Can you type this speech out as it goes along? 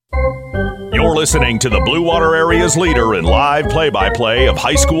You're listening to the Blue Water Area's leader in live play-by-play of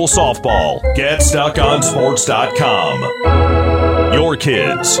high school softball. GetStuckOnSports.com. Your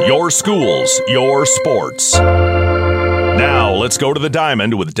kids, your schools, your sports. Now let's go to the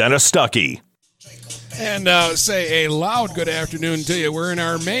Diamond with Dennis Stuckey. And say a loud good afternoon to you. We're in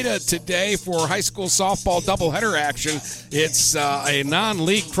Armada today for high school softball doubleheader action. It's a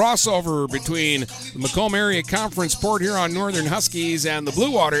non-league crossover between the Macomb Area Conference Port Huron Northern Huskies and the Blue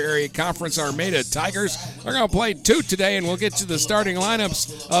Water Area Conference Armada Tigers. They're going to play two today, and we'll get to the starting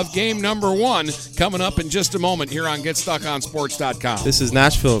lineups of game number one coming up in just a moment here on GetStuckOnSports.com. This is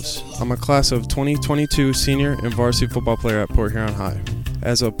Nash Phillips. I'm a class of 2022 senior and varsity football player at Port Huron High.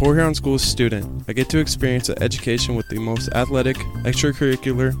 As a Port Huron School student, I get to experience an education with the most athletic,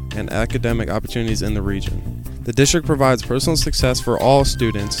 extracurricular, and academic opportunities in the region. The district provides personal success for all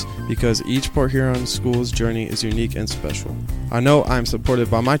students because each Port Huron school's journey is unique and special. I know I am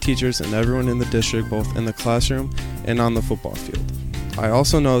supported by my teachers and everyone in the district, both in the classroom and on the football field. I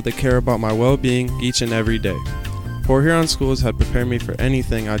also know they care about my well-being each and every day. Port Huron schools have prepared me for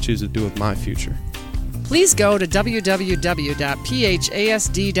anything I choose to do with my future. Please go to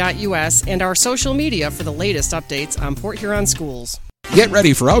www.phasd.us and our social media for the latest updates on Port Huron schools. Get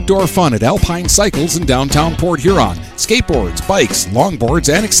ready for outdoor fun at Alpine Cycles in downtown Port Huron. Skateboards, bikes,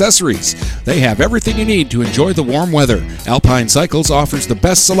 longboards, and accessories. They have everything you need to enjoy the warm weather. Alpine Cycles offers the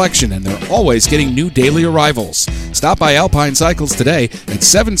best selection, and they're always getting new daily arrivals. Stop by Alpine Cycles today at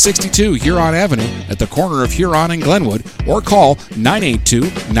 762 Huron Avenue at the corner of Huron and Glenwood, or call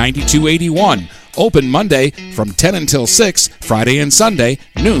 982-9281. Open Monday from 10 until 6, Friday and Sunday,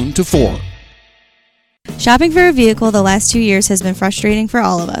 noon to 4. Shopping for a vehicle the last 2 years has been frustrating for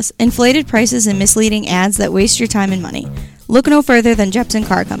all of us. Inflated prices and misleading ads that waste your time and money. Look no further than Jepson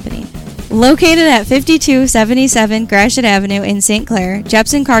Car Company. Located at 5277 Gratiot Avenue in St. Clair,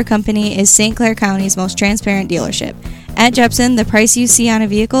 Jepson Car Company is St. Clair County's most transparent dealership. At Jepson, the price you see on a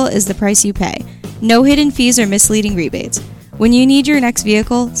vehicle is the price you pay. No hidden fees or misleading rebates. When you need your next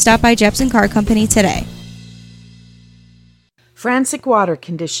vehicle, stop by Jepson Car Company today. Frantic Water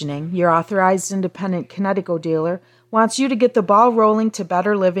Conditioning, your authorized independent Connecticut dealer, wants you to get the ball rolling to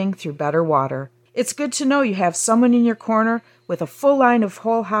better living through better water. It's good to know you have someone in your corner with a full line of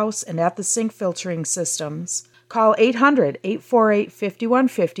whole house and at-the-sink filtering systems. Call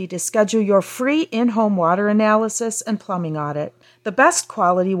 800-848-5150 to schedule your free in-home water analysis and plumbing audit. The best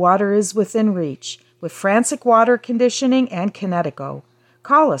quality water is within reach with Frantic Water Conditioning and Connecticut.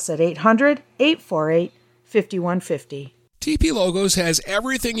 Call us at 800-848-5150. TP Logos has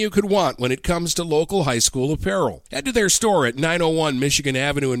everything you could want when it comes to local high school apparel. Head to their store at 901 Michigan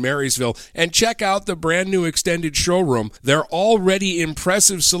Avenue in Marysville and check out the brand new extended showroom. Their already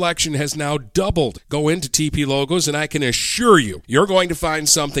impressive selection has now doubled. Go into TP Logos and I can assure you, you're going to find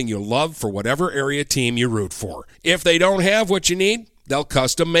something you love for whatever area team you root for. If they don't have what you need, they'll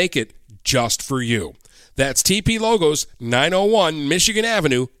custom make it just for you. That's TP Logos, 901 Michigan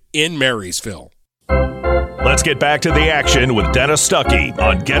Avenue in Marysville. Let's get back to the action with Dennis Stuckey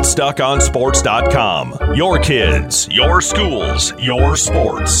on GetStuckOnSports.com. Your kids, your schools, your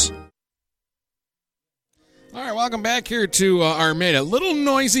sports. All right, welcome back here to Armada. A little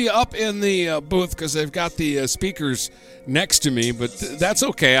noisy up in the booth because they've got the speakers next to me, but that's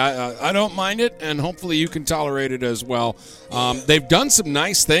okay. I don't mind it, and hopefully you can tolerate it as well. They've done some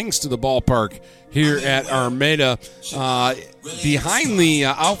nice things to the ballpark here at Armada. Behind the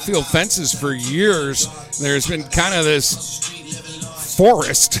outfield fences for years, there's been kind of this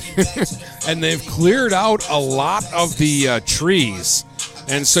forest, and they've cleared out a lot of the trees.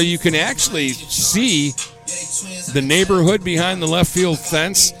 And so you can actually see the neighborhood behind the left field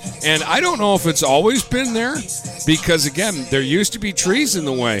fence. And I don't know if it's always been there because, again, there used to be trees in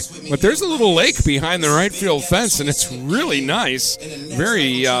the way. But there's a little lake behind the right field fence, and it's really nice,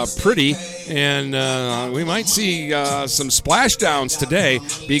 very pretty. And we might see some splashdowns today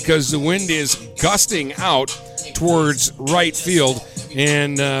because the wind is gusting out towards right field.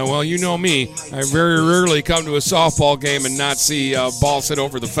 And, well, you know me. I very rarely come to a softball game and not see balls hit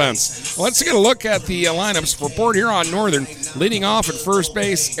over the fence. Well, let's get a look at the lineups for Port Huron Northern. Leading off at first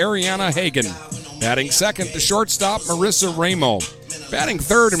base, Ariana Hagan. Batting second, the shortstop, Marissa Ramo. Batting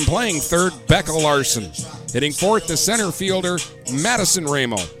third and playing third, Becca Larson. Hitting fourth, the center fielder, Madison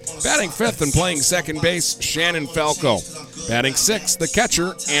Ramo. Batting fifth and playing second base, Shannon Falco. Batting sixth, the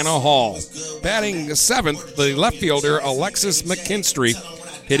catcher, Anna Hall. Batting seventh, the left fielder, Alexis McKinstry.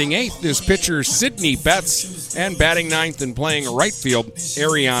 Hitting eighth is pitcher Sydney Betts. And batting ninth and playing right field,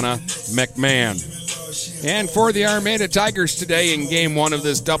 Ariana McMahon. And for the Armada Tigers today in Game 1 of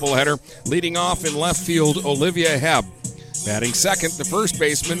this doubleheader, leading off in left field, Olivia Hebb. Batting second, the first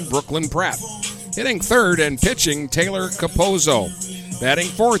baseman, Brooklyn Pratt. Hitting third and pitching, Taylor Capozzo. Batting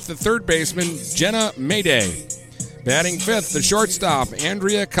fourth, the third baseman, Jenna Mayday. Batting fifth, the shortstop,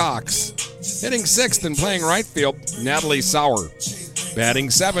 Andrea Cox. Hitting sixth and playing right field, Natalie Sauer. Batting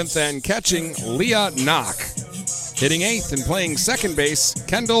seventh and catching, Leah Knock. Hitting eighth and playing second base,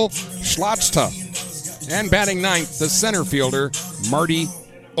 Kendall Schlachta. And batting ninth, the center fielder, Marty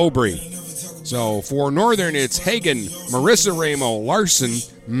Aubry. So for Northern, it's Hagen, Marissa Ramo, Larson,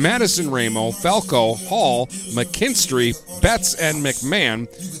 Madison Ramo, Falco, Hall, McKinstry, Betts, and McMahon.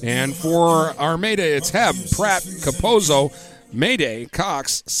 And for Armada, it's Hebb, Pratt, Capozzo, Mayday,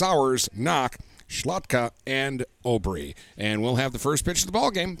 Cox, Sowers, Knock, Schlotka, and Aubry. And we'll have the first pitch of the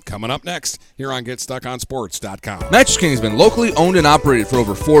ballgame coming up next here on GetStuckOnSports.com. Mattress King has been locally owned and operated for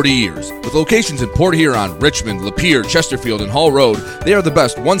over 40 years. With locations in Port Huron, Richmond, Lapeer, Chesterfield, and Hall Road, they are the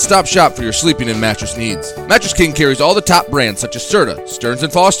best one-stop shop for your sleeping and mattress needs. Mattress King carries all the top brands such as Serta, Stearns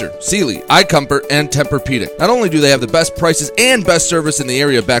 & Foster, Sealy, iComfort, and Tempur-Pedic. Not only do they have the best prices and best service in the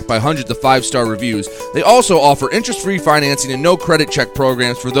area backed by hundreds of 5-star reviews, they also offer interest-free financing and no credit check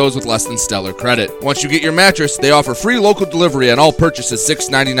programs for those with less than stellar credit. Once you get your mattress, they offer free local delivery on all purchases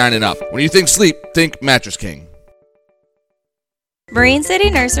 $6.99 and up. When you think sleep, think Mattress King. Marine City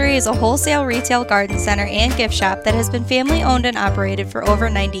Nursery is a wholesale retail garden center and gift shop that has been family owned and operated for over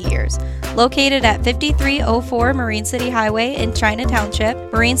 90 years. Located at 5304 Marine City Highway in China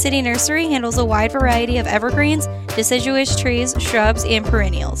Township, Marine City Nursery handles a wide variety of evergreens, deciduous trees, shrubs, and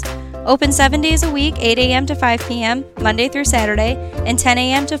perennials. Open 7 days a week, 8 a.m. to 5 p.m., Monday through Saturday, and 10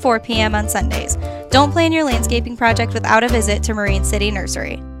 a.m. to 4 p.m. on Sundays. Don't plan your landscaping project without a visit to Marine City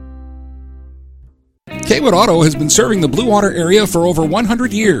Nursery. Kaywood Auto has been serving the Blue Water area for over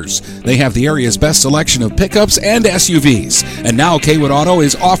 100 years. They have the area's best selection of pickups and SUVs. And now Kaywood Auto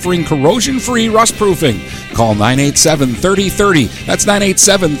is offering corrosion-free rust proofing. Call 987-3030. That's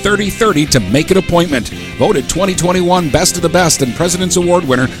 987-3030 to make an appointment. Voted 2021 Best of the Best and President's Award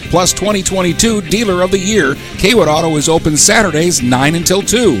winner, plus 2022 Dealer of the Year. Kaywood Auto is open Saturdays 9 until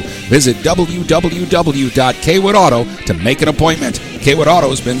 2. Visit www.kaywoodauto to make an appointment. Kaywood Auto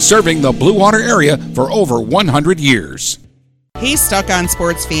has been serving the Blue Water area for over 100 years. Hey, Stuck on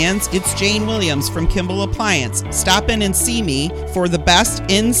Sports fans, it's Jane Williams from Kimball Appliance. Stop in and see me for the best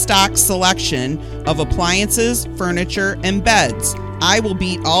in-stock selection of appliances, furniture, and beds. I will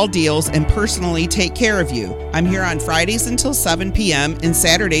beat all deals and personally take care of you. I'm here on Fridays until 7 p.m. and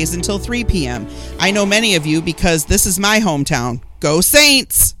Saturdays until 3 p.m. I know many of you because this is my hometown. Go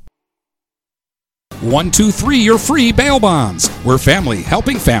Saints! 123 Your Free Bail Bonds. We're family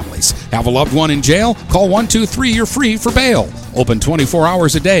helping families. Have a loved one in jail? Call 123 You're Free for bail. Open 24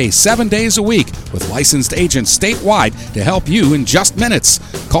 hours a day, 7 days a week, with licensed agents statewide to help you in just minutes.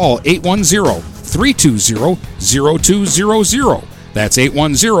 Call 810-320-0200. That's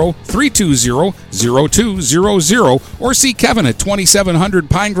 810-320-0200, or see Kevin at 2700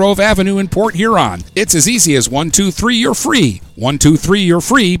 Pine Grove Avenue in Port Huron. It's as easy as 123 You're Free. 123 You're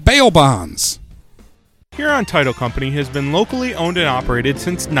Free Bail Bonds. Huron Title Company has been locally owned and operated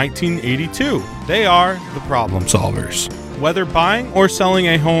since 1982. They are the problem solvers. Whether buying or selling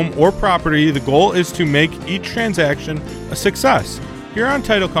a home or property, the goal is to make each transaction a success. Huron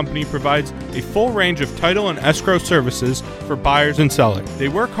Title Company provides a full range of title and escrow services for buyers and sellers. They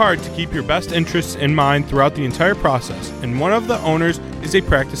work hard to keep your best interests in mind throughout the entire process, and one of the owners is a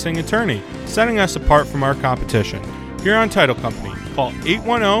practicing attorney, setting us apart from our competition. Huron Title Company. Call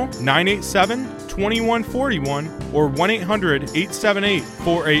 810-987-2141 or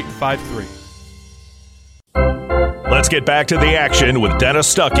 1-800-878-4853. Let's get back to the action with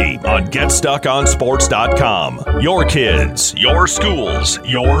Dennis Stuckey on GetStuckOnSports.com. Your kids, your schools,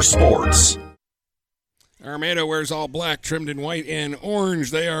 your sports. Armada wears all black, trimmed in white and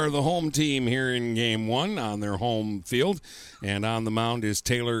orange. They are the home team here in Game 1 on their home field. And on the mound is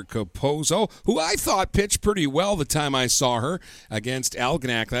Taylor Capozzo, who I thought pitched pretty well the time I saw her against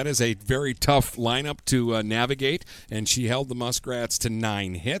Algonac. That is a very tough lineup to navigate, and she held the Muskrats to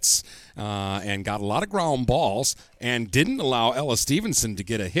 9 hits and got a lot of ground balls and didn't allow Ella Stevenson to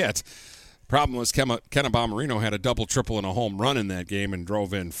get a hit. Problem was Kenna Bomarino had a double, triple, and a home run in that game and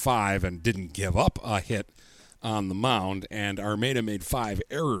drove in 5 and didn't give up a hit on the mound, and Armada made 5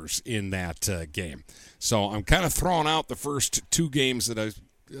 errors in that game. So I'm kind of throwing out the first 2 games that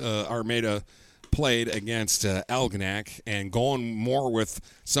Armada played against Algonac and going more with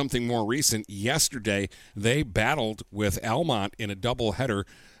something more recent. Yesterday, they battled with Almont in a doubleheader.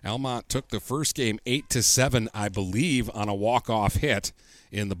 Almont took the first game 8-7, I believe, on a walk-off hit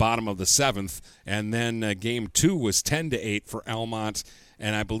in the bottom of the 7th, and then game 2 was 10-8 for Almont,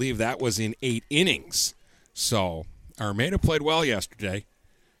 and I believe that was in 8 innings. So Armada played well yesterday,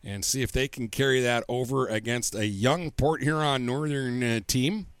 and see if they can carry that over against a young Port Huron Northern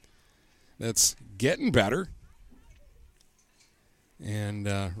team that's getting better. And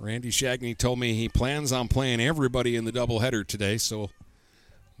Randy Shagney told me he plans on playing everybody in the doubleheader today, so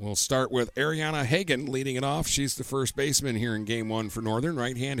we'll start with Ariana Hagan leading it off. She's the first baseman here in Game 1 for Northern,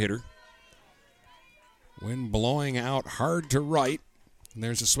 right-hand hitter. Wind blowing out hard to right. And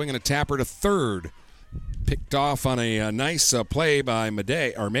there's a swing and a tapper to third. Picked off on a nice play by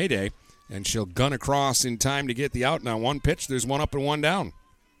Mayday, and she'll gun across in time to get the out. Now one pitch, there's one up and one down.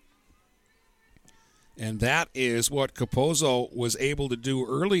 And that is what Capozzo was able to do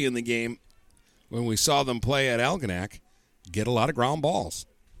early in the game when we saw them play at Algonac, get a lot of ground balls.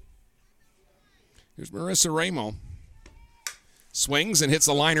 Here's Marissa Ramo. Swings and hits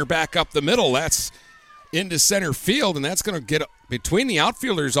a liner back up the middle. That's into center field, and that's going to get between the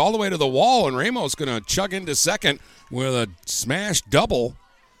outfielders all the way to the wall, and Ramo's going to chug into second with a smash double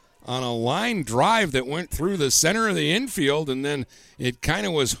on a line drive that went through the center of the infield, and then it kind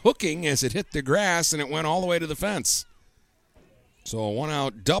of was hooking as it hit the grass, and it went all the way to the fence. So a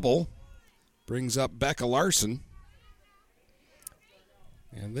one-out double brings up Becca Larson.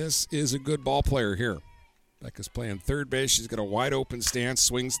 And this is a good ball player here. Becca's playing third base. She's got a wide-open stance,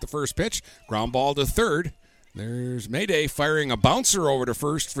 swings the first pitch, ground ball to third. There's Mayday firing a bouncer over to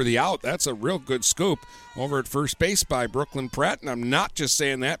first for the out. That's a real good scoop over at first base by Brooklyn Pratt, and I'm not just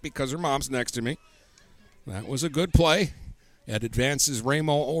saying that because her mom's next to me. That was a good play. It advances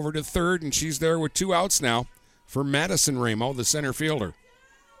Ramo over to third, and she's there with two outs now for Madison Ramo, the center fielder.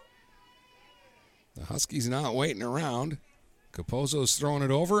 The Huskies not waiting around. Capozzo's throwing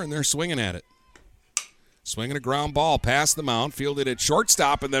it over, and they're swinging at it. Swinging a ground ball past the mound, fielded at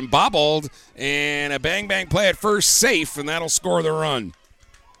shortstop, and then bobbled, and a bang-bang play at first, safe, and that'll score the run.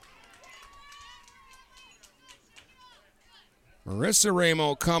 Marissa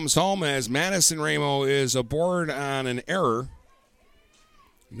Ramo comes home as Madison Ramo is aboard on an error.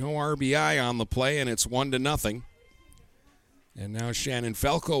 No RBI on the play, and it's 1-0. And now Shannon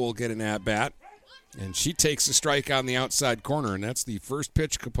Falco will get an at-bat. And she takes a strike on the outside corner, and that's the first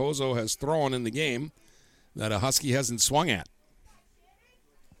pitch Capozzo has thrown in the game that a Husky hasn't swung at.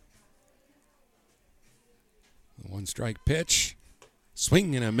 One strike pitch.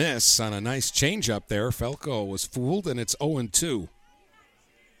 Swing and a miss on a nice changeup there. Falco was fooled, and it's 0-2.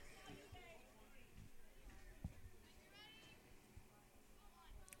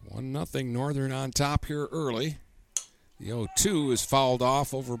 One nothing Northern on top here early. The 0-2 is fouled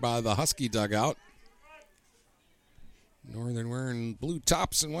off over by the Husky dugout. Northern wearing blue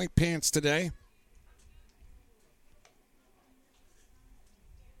tops and white pants today.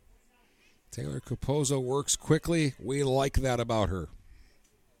 Taylor Capozzo works quickly. We like that about her.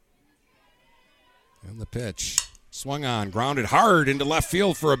 And the pitch. Swung on, grounded hard into left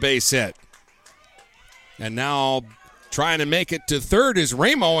field for a base hit. And now trying to make it to third is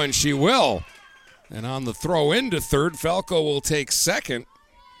Ramo, and she will. And on the throw into third, Falco will take second.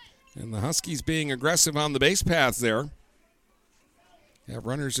 And the Huskies being aggressive on the base paths there. Have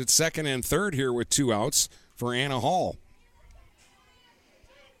runners at second and third here with two outs for Anna Hall.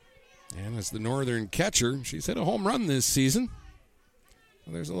 And as the Northern catcher, she's hit a home run this season.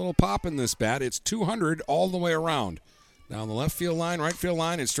 Well, there's a little pop in this bat. It's 200 all the way around. Down the left field line, right field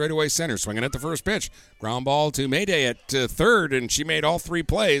line, and straightaway center. Swinging at the first pitch. Ground ball to Mayday at third, and she made all three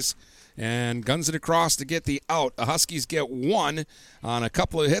plays. And guns it across to get the out. The Huskies get one on a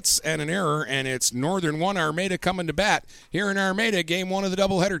couple of hits and an error, and it's Northern 1, Armada coming to bat here in Armada, Game 1 of the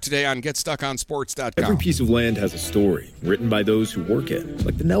doubleheader today on GetStuckOnSports.com. Every piece of land has a story written by those who work it,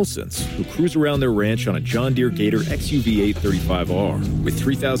 like the Nelsons, who cruise around their ranch on a John Deere Gator XUV 835R. With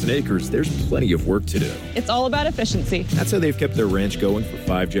 3,000 acres, there's plenty of work to do. It's all about efficiency. That's how they've kept their ranch going for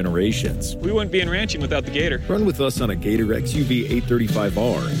 5 generations. We wouldn't be in ranching without the Gator. Run with us on a Gator XUV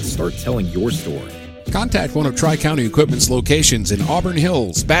 835R and start telling your story. Contact one of Tri-County Equipment's locations in Auburn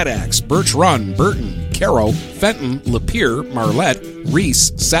Hills, Bad Axe, Birch Run, Burton, Caro, Fenton, Lapeer, Marlette,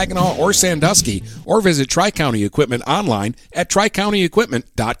 Reese, Saginaw, or Sandusky, or visit Tri-County Equipment online at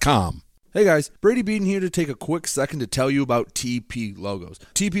tricountyequipment.com. Hey guys, Brady Beaton here to take a quick second to tell you about TP Logos.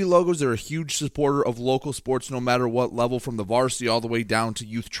 TP Logos are a huge supporter of local sports no matter what level, from the varsity all the way down to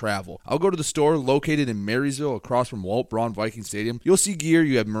youth travel. I'll go to the store located in Marysville across from Walt Braun Viking Stadium. You'll see gear,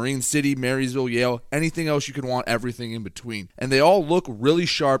 you have Marine City, Marysville, Yale, anything else you could want, everything in between. And they all look really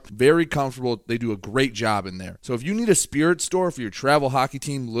sharp, very comfortable. They do a great job in there. So if you need a spirit store for your travel hockey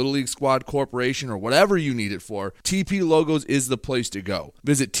team, Little League squad, corporation, or whatever you need it for, TP Logos is the place to go.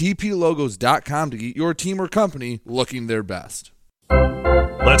 Visit tplogos.com to get your team or company looking their best.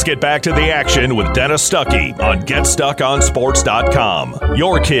 Let's get back to the action with Dennis Stuckey on GetStuckOnSports.com.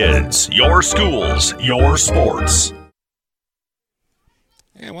 Your kids, your schools, your sports.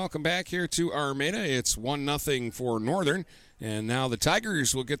 And welcome back here to Armada. It's 1-0 for Northern. And now the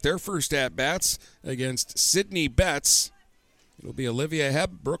Tigers will get their first at-bats against Sydney Betts. It'll be Olivia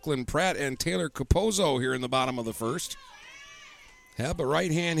Hebb, Brooklyn Pratt, and Taylor Capozzo here in the bottom of the first. Hebb, a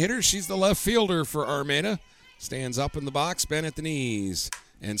right-hand hitter. She's the left fielder for Armada. Stands up in the box, bent at the knees,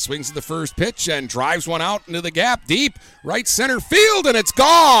 and swings at the first pitch and drives one out into the gap deep, right center field, and it's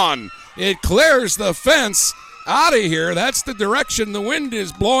gone. It clears the fence out of here. That's the direction the wind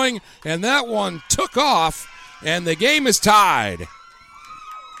is blowing, and that one took off, and the game is tied.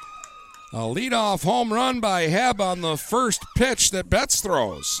 A leadoff home run by Hebb on the first pitch that Betts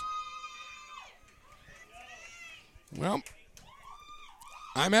throws. Well,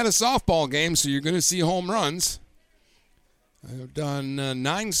 I'm at a softball game, so you're going to see home runs. I've done 9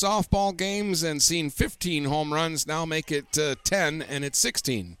 softball games and seen 15 home runs. Now make it 10, and it's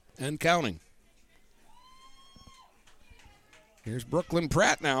 16 and counting. Here's Brooklyn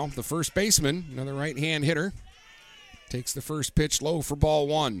Pratt now, the first baseman, another right-hand hitter. Takes the first pitch low for ball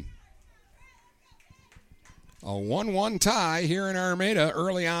one. A 1-1 tie here in Armada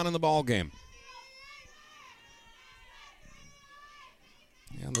early on in the ball game.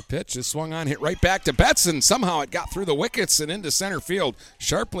 And the pitch is swung on, hit right back to Betts, and somehow it got through the wickets and into center field.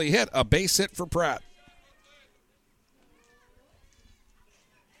 Sharply hit, a base hit for Pratt.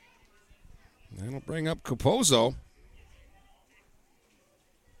 That'll bring up Capozzo.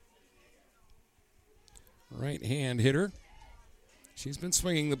 Right-hand hitter. She's been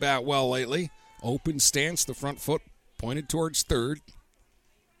swinging the bat well lately. Open stance, the front foot pointed towards third.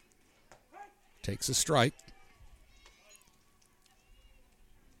 Takes a strike.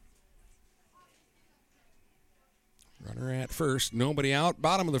 Runner at first, nobody out.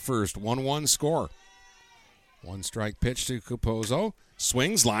 Bottom of the first, 1-1 score. One strike pitch to Capozzo.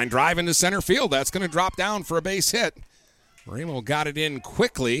 Swings, line drive into center field. That's going to drop down for a base hit. Ramo got it in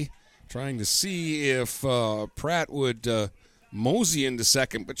quickly, trying to see if Pratt would mosey into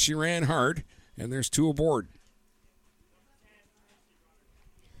second, but she ran hard, and there's 2 aboard.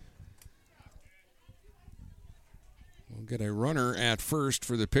 We'll get a runner at first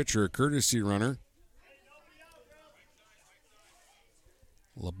for the pitcher, a courtesy runner.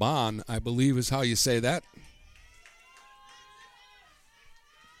 Laban, I believe is how you say that.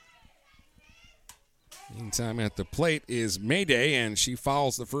 Meantime, at the plate is Mayday, and she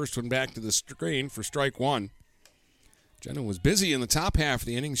fouls the first one back to the screen for strike one. Jenna was busy in the top half of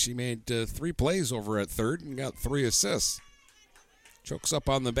the inning. She made 3 plays over at third and got 3 assists. Chokes up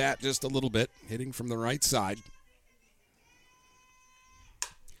on the bat just a little bit, hitting from the right side.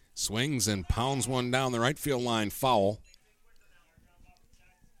 Swings and pounds one down the right field line, foul.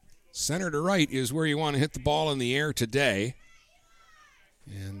 Center to right is where you want to hit the ball in the air today.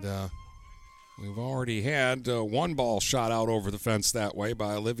 And we've already had 1 ball shot out over the fence that way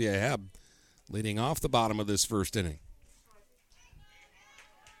by Olivia Hebb, leading off the bottom of this first inning.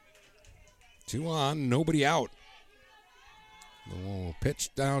 2 on, nobody out. We'll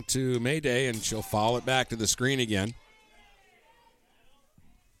pitch down to Mayday, and she'll foul it back to the screen again.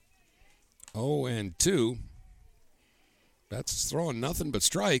 0-2. Betts throwing nothing but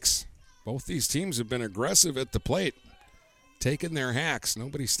strikes. Both these teams have been aggressive at the plate, taking their hacks.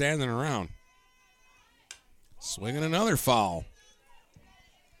 Nobody's standing around. Swinging another foul.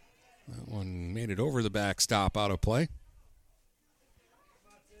 That one made it over the backstop, out of play.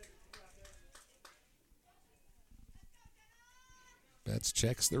 Betts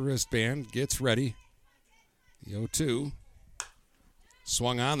checks the wristband, gets ready. The 0-2.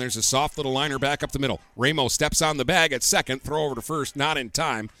 Swung on. There's a soft little liner back up the middle. Ramo steps on the bag at second. Throw over to first, not in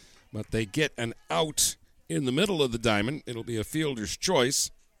time. But they get an out in the middle of the diamond. It'll be a fielder's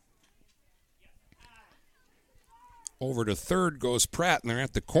choice. Over to third goes Pratt, and they're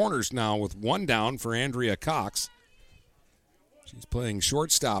at the corners now with 1 down for Andrea Cox. She's playing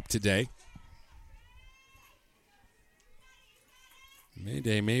shortstop today.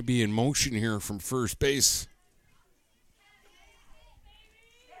 Mayday may be in motion here from first base.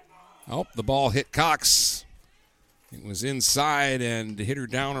 Oh, the ball hit Cox. It was inside and hit her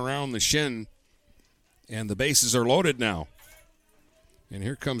down around the shin. And the bases are loaded now. And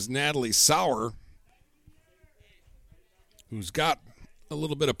here comes Natalie Sauer, who's got a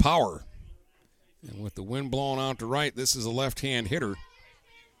little bit of power. And with the wind blowing out to right, this is a left-hand hitter.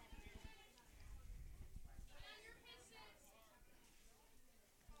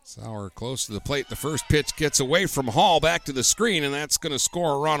 Sauer close to the plate. The first pitch gets away from Hall back to the screen, and that's going to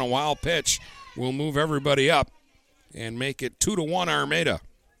score a run. A wild pitch will move everybody up. and make it 2-1 Armada.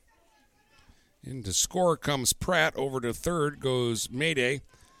 Into score comes Pratt. Over to third goes Mayday.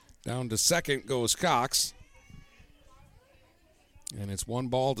 Down to second goes Cox. And it's 1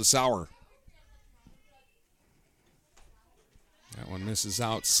 to Sauer. That one misses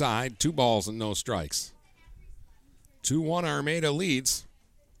outside. 2 balls and no strikes. 2-1 Armada leads.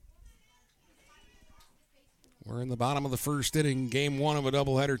 We're in the bottom of the first inning, game 1 of a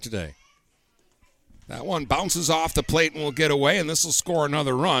doubleheader today. That one bounces off the plate and will get away, and this will score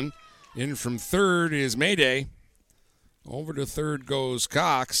another run. In from third is Mayday. Over to third goes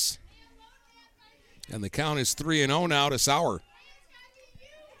Cox. And the count is 3-0 now to Sauer.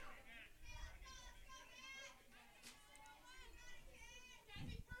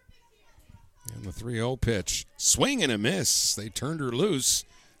 And the 3-0 pitch. Swing and a miss. They turned her loose.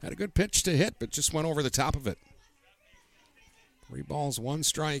 Had a good pitch to hit, but just went over the top of it. 3 balls, 1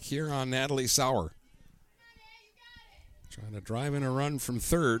 strike here on Natalie Sauer. Trying to drive in a run from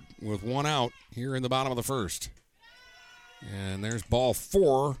third with 1 out here in the bottom of the first. And there's ball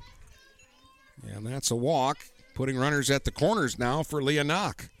 4. And that's a walk. Putting runners at the corners now for Leah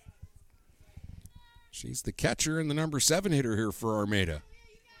Knock. She's the catcher and the number 7 hitter here for Armada.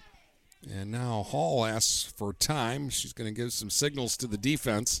 And now Hall asks for time. She's going to give some signals to the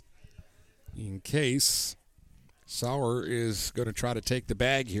defense in case Sauer is going to try to take the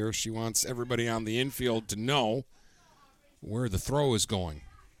bag here. She wants everybody on the infield to know where the throw is going.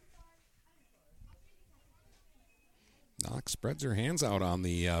 Knox spreads her hands out on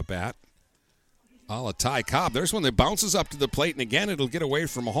the bat. A la Ty Cobb. There's one that bounces up to the plate, and again it'll get away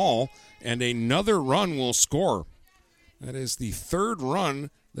from Hall, and another run will score. That is the 3rd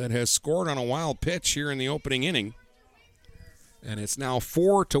run that has scored on a wild pitch here in the opening inning. And it's now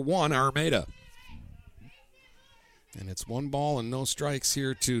 4-1 Armada. And it's 1 ball and no strikes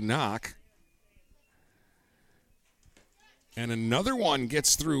here to Knock. And another one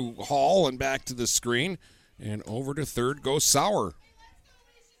gets through Hall and back to the screen. And over to third goes Sauer.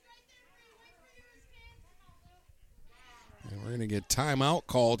 And we're going to get timeout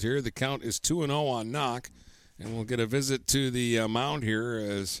called here. The count is 2-0 on Knock. And we'll get a visit to the mound here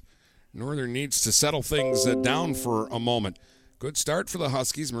as Northern needs to settle things down for a moment. Good start for the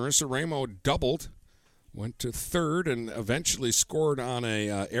Huskies. Marissa Ramo doubled, went to third, and eventually scored on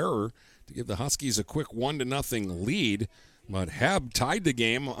a error to give the Huskies a quick 1-0 lead. But Hebb tied the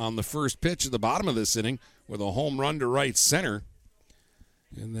game on the first pitch at the bottom of this inning with a home run to right center.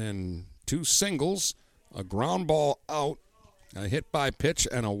 And then 2 singles, a ground ball out, a hit by pitch,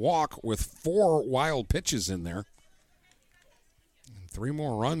 and a walk with 4 wild pitches in there. And 3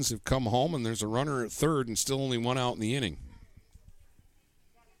 more runs have come home, and there's a runner at third and still only 1 out in the inning.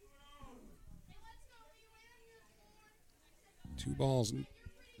 Two balls,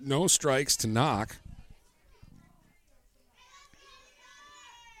 no strikes to Knock.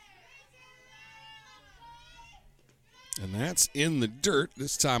 And that's in the dirt.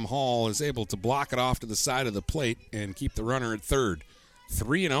 This time Hall is able to block it off to the side of the plate and keep the runner at third.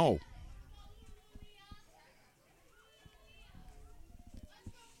 3-0.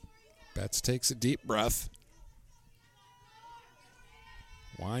 Betts takes a deep breath.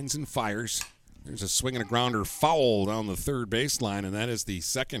 Winds and fires. There's a swing and a grounder foul down the third baseline, and that is the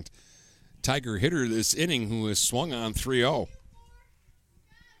second Tiger hitter this inning who has swung on 3-0.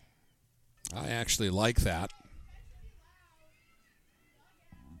 I actually like that.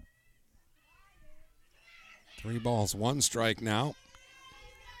 3 balls, 1 strike now.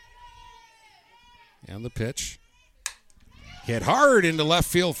 And the pitch. Hit hard into left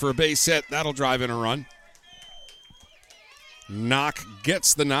field for a base hit. That'll drive in a run. Knock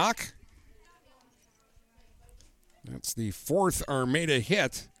gets the knock. That's the 4th Armada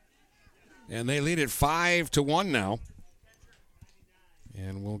hit. And they lead it 5-1 now.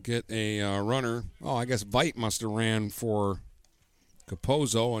 And we'll get a runner. Oh, I guess Veit must have ran for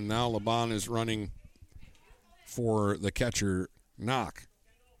Capozzo, and now Laban is running for the catcher, Knock.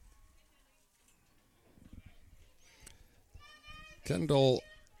 Kendall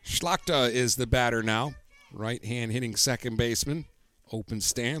Schlachta is the batter now. Right hand hitting second baseman. Open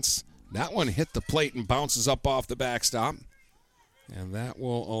stance. That one hit the plate and bounces up off the backstop. And that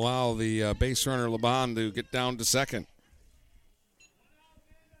will allow the base runner, Laban, to get down to second.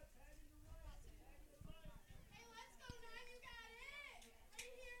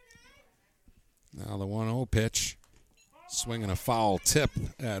 Now the 1-0 pitch. Swinging a foul tip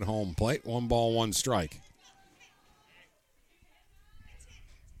at home plate. 1 ball, 1 strike.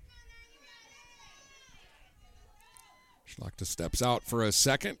 Schlachta steps out for a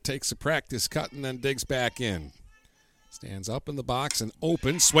second, takes a practice cut, and then digs back in. Stands up in the box and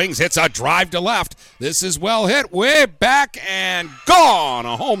opens, swings, hits a drive to left. This is well hit, way back and gone.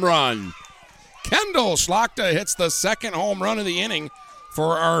 A home run. Kendall Schlachta hits the second home run of the inning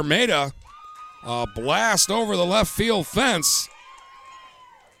for Armada. A blast over the left field fence.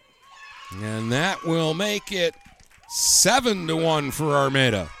 And that will make it 7-1 for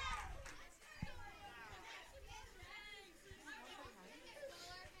Armada.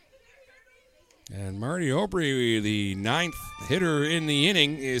 And Marty Aubry, the ninth hitter in the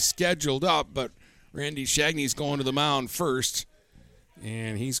inning, is scheduled up, but Randy Shagney's going to the mound first,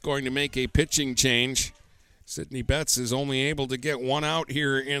 and he's going to make a pitching change. Sidney Betts is only able to get one out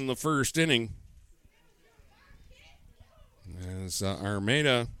here in the first inning. As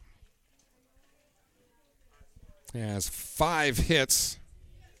Armada has 5 hits,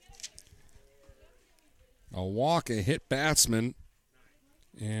 a walk, a hit batsman,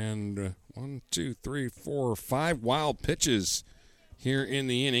 and 5 wild pitches here in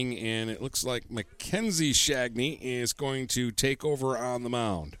the inning, and it looks like Mackenzie Shagney is going to take over on the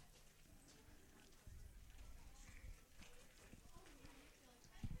mound.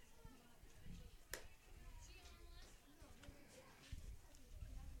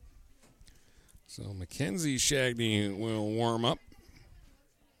 So Mackenzie Shagney will warm up.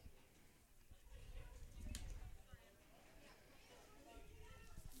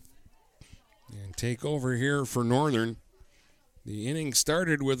 And take over here for Northern. The inning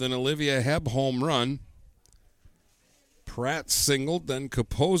started with an Olivia Hebb home run. Pratt singled, then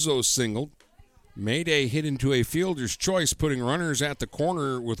Capozzo singled. Mayday hit into a fielder's choice, putting runners at the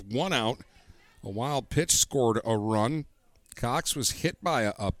corner with 1 out. A wild pitch scored a run. Cox was hit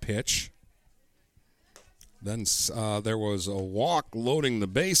by a pitch. Then there was a walk loading the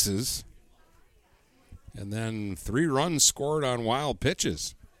bases. And then 3 runs scored on wild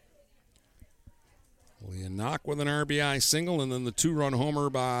pitches. Leah Knock with an RBI single, and then the 2-run homer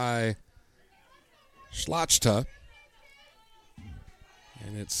by Schlachta.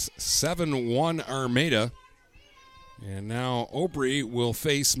 And it's 7-1 Armada. And now Aubry will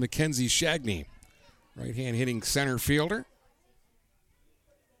face Mackenzie Shagney. Right-hand hitting center fielder.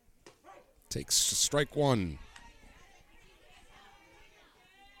 Takes strike 1.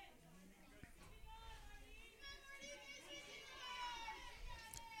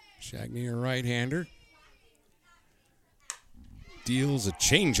 Shagney, a right-hander. Deals a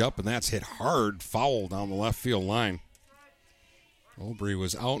changeup, and that's hit hard, foul down the left field line. Aubry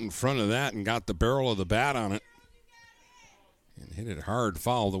was out in front of that and got the barrel of the bat on it and hit it hard,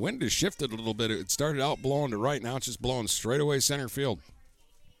 foul. The wind has shifted a little bit. It started out blowing to right. Now it's just blowing straight away center field.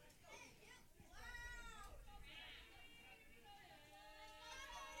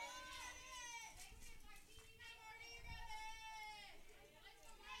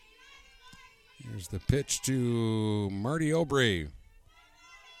 Here's the pitch to Marty Aubry.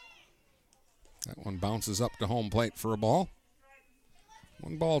 That one bounces up to home plate for a ball.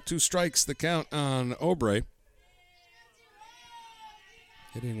 1 ball, 2 strikes, the count on Aubry.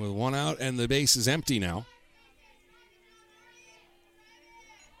 Hitting with 1 out, and the base is empty now.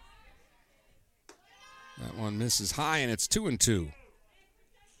 That one misses high, and it's 2-2.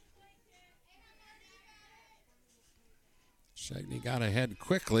 Shagney got ahead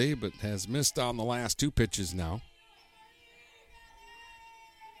quickly, but has missed on the last 2 pitches now.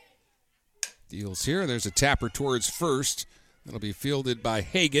 Deals here. There's a tapper towards first. That'll be fielded by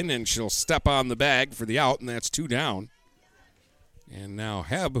Hagan, and she'll step on the bag for the out, and that's 2 down. And now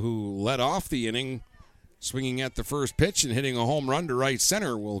Hebb, who led off the inning, swinging at the first pitch and hitting a home run to right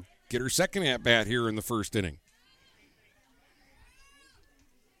center, will get her second at-bat here in the first inning.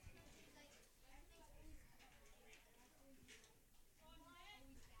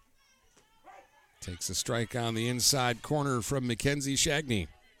 Takes a strike on the inside corner from Mackenzie Shagney.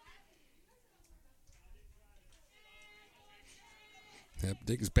 Hebb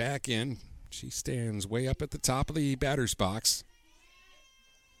digs back in. She stands way up at the top of the batter's box.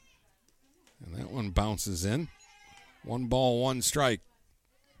 And that one bounces in. 1 ball, 1 strike.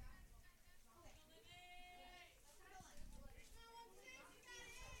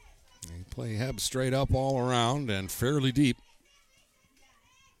 They play Hebb straight up all around and fairly deep.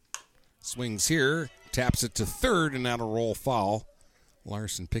 Swings here, taps it to third, and that'll roll foul.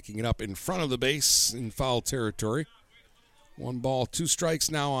 Larson picking it up in front of the base in foul territory. 1 ball, 2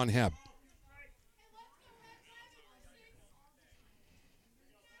 strikes now on Hebb.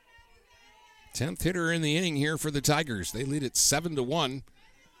 Tenth hitter in the inning here for the Tigers. They lead it 7-1 in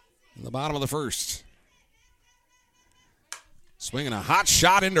the bottom of the first. Swinging a hot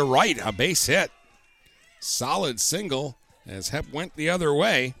shot into right, a base hit. Solid single as Hebb went the other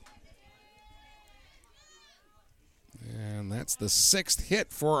way. That's the 6th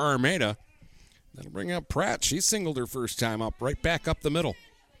hit for Armada. That'll bring up Pratt. She singled her first time up, right back up the middle.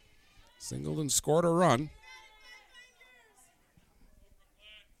 Singled and scored a run.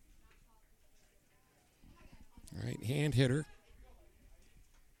 Right-hand hitter.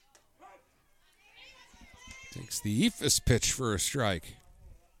 Takes the Ephus pitch for a strike.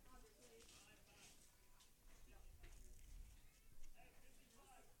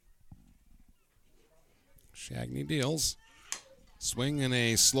 Shagney deals. Swing and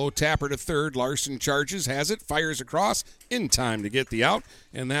a slow tapper to third. Larson charges, has it, fires across in time to get the out,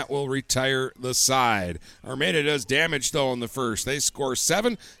 and that will retire the side. Armada does damage, though, in the first. They score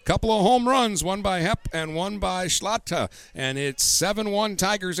 7. Couple of home runs, one by Hepp and one by Schlatta. And it's 7-1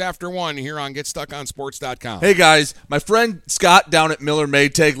 Tigers after 1 here on GetStuckOnSports.com. Hey, guys, my friend Scott down at Miller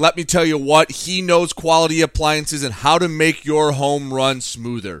Maytag, let me tell you what, he knows quality appliances and how to make your home run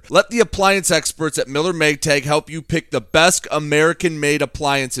smoother. Let the appliance experts at Miller Maytag help you pick the best American-made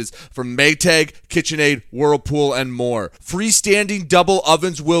appliances from Maytag, KitchenAid, Whirlpool, and more. Freestanding double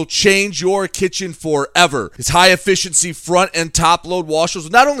ovens will change your kitchen forever. His high-efficiency front and top-load washers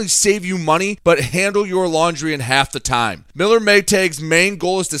will not only save you money, but handle your laundry in half the time. Miller Maytag's main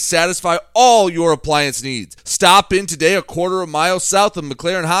goal is to satisfy all your appliance needs. Stop in today a quarter of a mile south of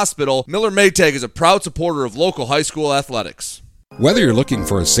McLaren Hospital. Miller Maytag is a proud supporter of local high school athletics. Whether you're looking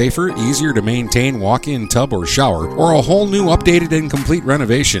for a safer, easier to maintain walk-in tub or shower, or a whole new updated and complete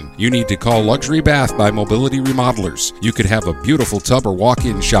renovation, you need to call Luxury Bath by Mobility Remodelers. You could have a beautiful tub or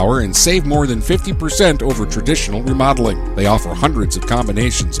walk-in shower and save more than 50% over traditional remodeling. They offer hundreds of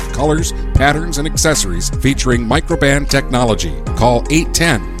combinations of colors, patterns, and accessories featuring microband technology. Call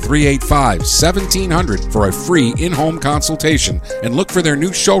 810-385-1700 for a free in-home consultation and look for their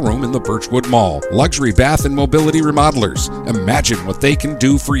new showroom in the Birchwood Mall. Luxury Bath and Mobility Remodelers. Imagine what they can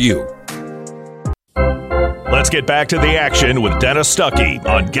do for you. Let's get back to the action with Dennis Stuckey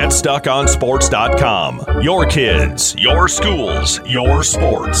on GetStuckOnSports.com. Your kids, your schools, your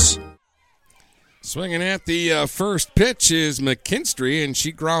sports. Swinging at the first pitch is McKinstry, and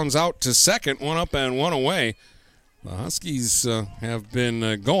she grounds out to second, one up and one away. The Huskies have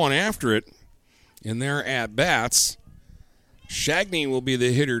been going after it in their at-bats. Shagney will be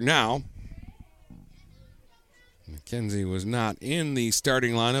the hitter now. McKenzie was not in the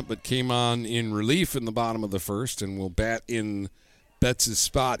starting lineup, but came on in relief in the bottom of the first and will bat in Betts'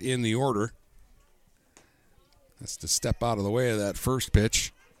 spot in the order. That's to step out of the way of that first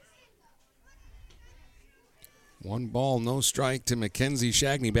pitch. 1 ball, no strike to Mackenzie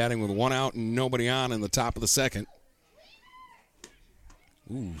Shagney, batting with 1 out and nobody on in the top of the second.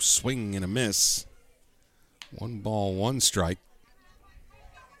 Ooh, swing and a miss. 1 ball, 1 strike.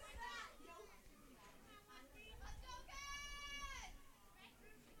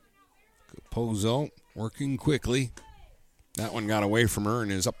 Pozo working quickly. That one got away from her and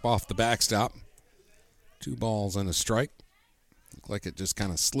is up off the backstop. 2 balls and a strike. Looked like it just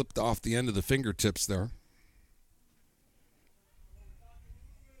kind of slipped off the end of the fingertips there.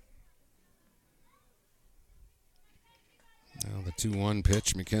 Now the 2-1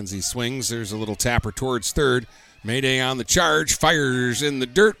 pitch. McKenzie swings. There's a little tapper towards third. Mayday on the charge. Fires in the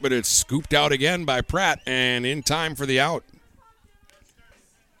dirt, but it's scooped out again by Pratt and in time for the out.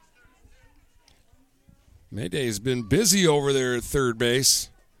 Mayday's been busy over there at third base.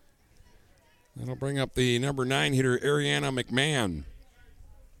 That'll bring up the number 9 hitter, Ariana McMahon.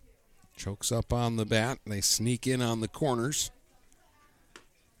 Chokes up on the bat. They sneak in on the corners.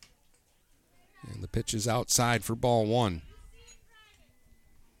 And the pitch is outside for ball 1.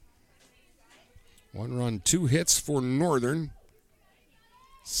 1 run, 2 hits for Northern.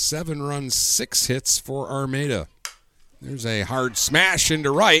 7 runs, 6 hits for Armada. There's a hard smash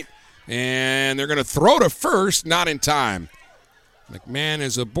into right. And they're going to throw to first, not in time. McMahon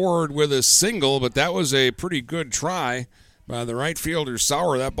is aboard with a single, but that was a pretty good try by the right fielder,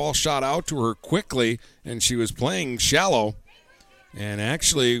 Sauer. That ball shot out to her quickly, and she was playing shallow. And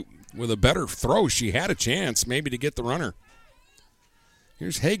actually, with a better throw, she had a chance maybe to get the runner.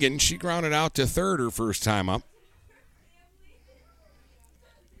 Here's Hagan. She grounded out to third her first time up.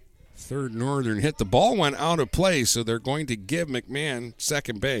 Third Northern hit. The ball went out of play, so they're going to give McMahon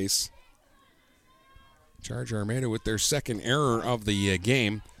second base. Charge Armada with their second error of the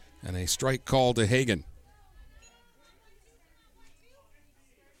game, and a strike call to Hagan.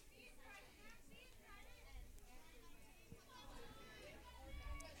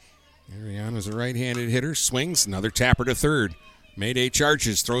 Ariana's a right-handed hitter. Swings, another tapper to third. Mayday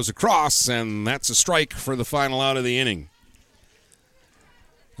charges, throws across, and that's a strike for the final out of the inning.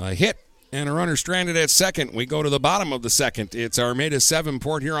 A hit And a runner stranded at second. We go to the bottom of the second. It's Armada 7,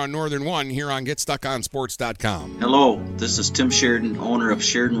 Port Huron Northern 1 here on GetStuckOnSports.com. Hello, this is Tim Sheridan, owner of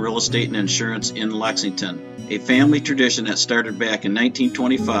Sheridan Real Estate and Insurance in Lexington, a family tradition that started back in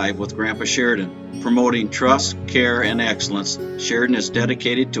 1925 with Grandpa Sheridan. Promoting trust, care, and excellence, Sheridan is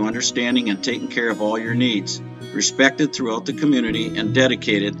dedicated to understanding and taking care of all your needs. Respected throughout the community and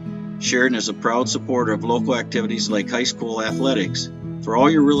dedicated, Sheridan is a proud supporter of local activities like high school athletics. For all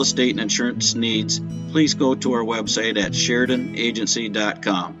your real estate and insurance needs, please go to our website at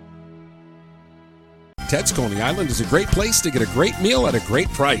SheridanAgency.com. Ted's Coney Island is a great place to get a great meal at a great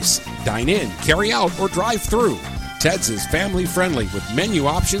price. Dine in, carry out, or drive through. Ted's is family friendly with menu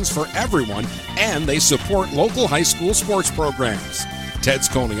options for everyone, and they support local high school sports programs. Ted's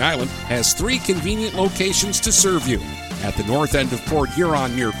Coney Island has 3 convenient locations to serve you. At the north end of Port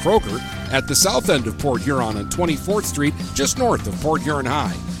Huron near Kroger, at the south end of Port Huron on 24th Street, just north of Port Huron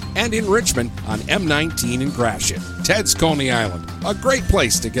High, and in Richmond on M19 in Gratiot. Ted's Coney Island, a great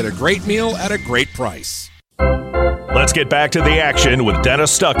place to get a great meal at a great price. Let's get back to the action with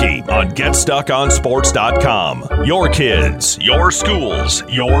Dennis Stuckey on GetStuckOnSports.com. Your kids, your schools,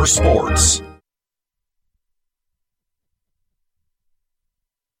 your sports.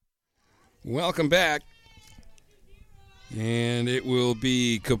 Welcome back. And it will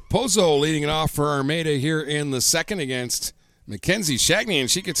be Capozzo leading it off for Armada here in the second against Mackenzie Shagney,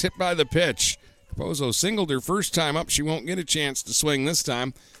 and she gets hit by the pitch. Capozzo singled her first time up. She won't get a chance to swing this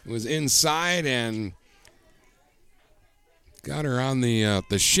time. It was inside and got her on the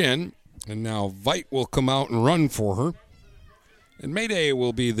shin. And now Veit will come out and run for her. And Mayday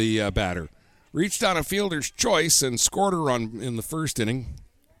will be the batter. Reached on a fielder's choice and scored a run in the first inning.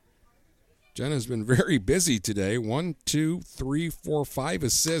 Jenna's been very busy today. 1, 2, 3, 4, 5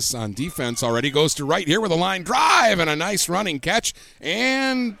 assists on defense already. Goes to right here with a line drive and a nice running catch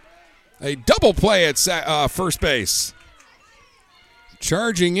and a double play at first base.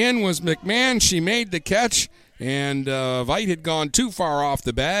 Charging in was McMahon. She made the catch, and Veit had gone too far off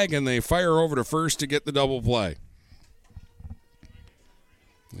the bag, and they fire over to first to get the double play.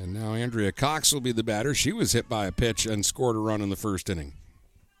 And now Andrea Cox will be the batter. She was hit by a pitch and scored a run in the first inning.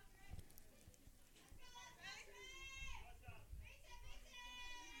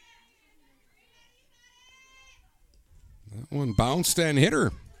 That one bounced and hit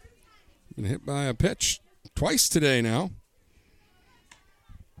her. Been hit by a pitch twice today now.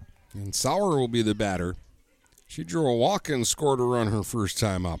 And Sauer will be the batter. She drew a walk and scored a run her first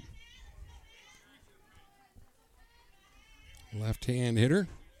time up. Left-hand hitter.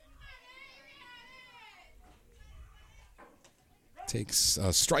 Takes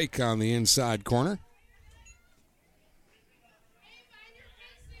a strike on the inside corner.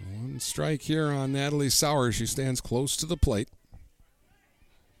 One strike here on Natalie Sauer. She stands close to the plate.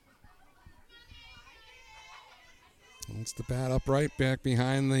 Holds the bat upright back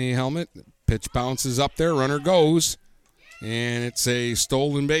behind the helmet. Pitch bounces up there. Runner goes. And it's a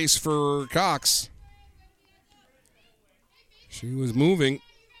stolen base for Cox. She was moving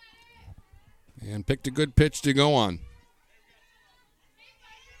and picked a good pitch to go on.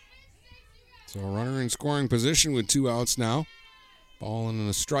 So a runner in scoring position with 2 outs now. Ball and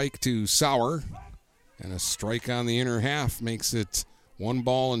a strike to Sauer. And a strike on the inner half makes it 1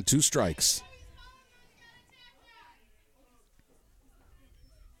 ball and 2 strikes.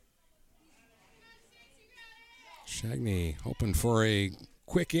 Shagney hoping for a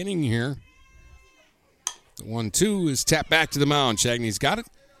quick inning here. The 1-2 is tapped back to the mound. Shagney's got it.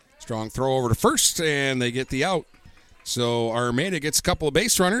 Strong throw over to first, and they get the out. So Armada gets a couple of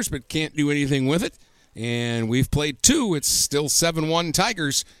base runners, but can't do anything with it. And we've played 2. It's still 7-1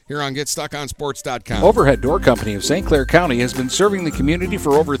 Tigers here on GetStuckOnSports.com. Overhead Door Company of St. Clair County has been serving the community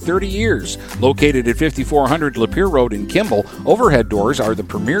for over 30 years. Located at 5400 Lapeer Road in Kimball, Overhead Doors are the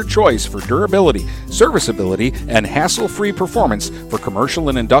premier choice for durability, serviceability, and hassle-free performance for commercial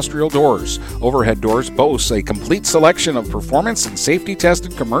and industrial doors. Overhead Doors boasts a complete selection of performance and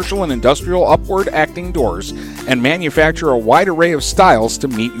safety-tested commercial and industrial upward-acting doors and manufacture a wide array of styles to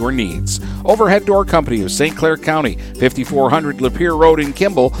meet your needs. Overhead Door Company of St. Clair County, 5400 Lapeer Road in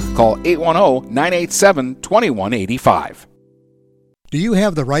Kimball. Call 810-987-2185. Do you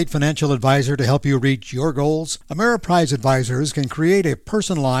have the right financial advisor to help you reach your goals? Ameriprise Advisors can create a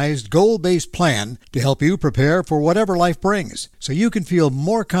personalized, goal-based plan to help you prepare for whatever life brings, so you can feel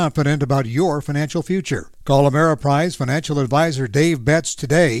more confident about your financial future. Call Ameriprise Financial Advisor Dave Betts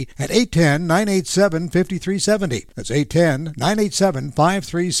today at 810-987-5370. That's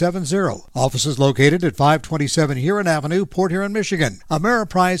 810-987-5370. Office is located at 527 Huron Avenue, Port Huron, Michigan.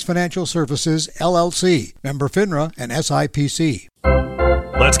 Ameriprise Financial Services, LLC. Member FINRA and SIPC.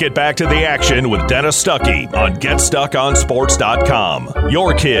 Let's get back to the action with Dennis Stuckey on GetStuckOnSports.com.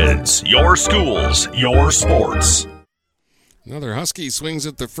 Your kids, your schools, your sports. Another Husky swings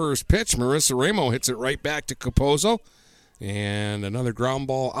at the first pitch. Marissa Ramo hits it right back to Capozzo. And another ground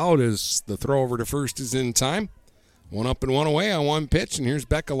ball out as the throw over to first is in time. One up and one away on one pitch. And here's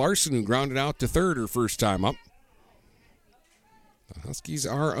Becca Larson, who grounded out to third her first time up. The Huskies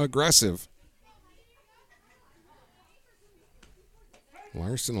are aggressive.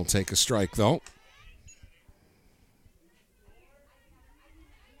 Larson will take a strike, though.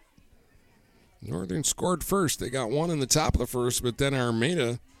 Northern scored first. They got one in the top of the first, but then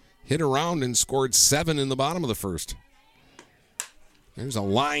Armada hit around and scored 7 in the bottom of the first. There's a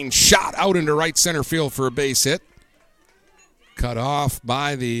line shot out into right center field for a base hit. Cut off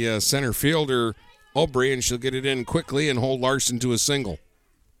by the center fielder, Aubry, and she'll get it in quickly and hold Larson to a single.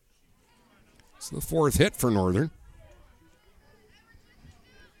 It's the fourth hit for Northern.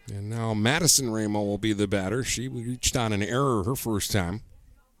 And now Madison Ramo will be the batter. She reached on an error her first time.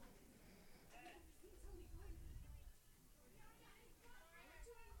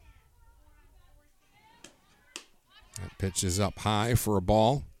 That pitch is up high for a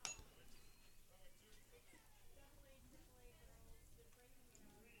ball.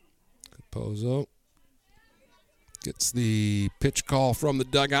 Capozzo gets the pitch call from the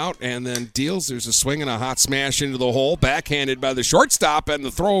dugout and then deals. There's a swing and a hot smash into the hole, backhanded by the shortstop, and the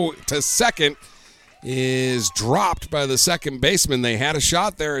throw to second is dropped by the second baseman. They had a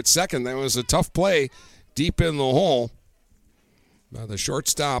shot there at second. That was a tough play deep in the hole by the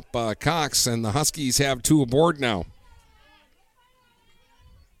shortstop, Cox, and the Huskies have 2 aboard now.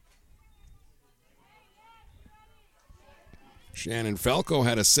 Shannon Falco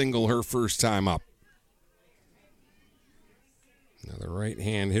had a single her first time up. Another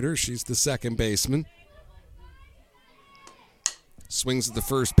right-hand hitter. She's the second baseman. Swings at the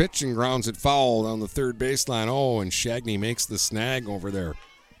first pitch and grounds it foul on the third baseline. Oh, and Shagney makes the snag over there.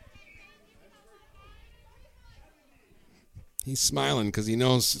 He's smiling because he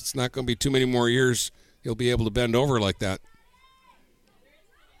knows it's not going to be too many more years he'll be able to bend over like that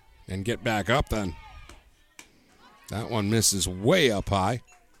and get back up then. That one misses way up high.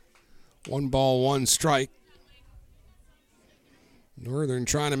 1 ball, 1 strike. Northern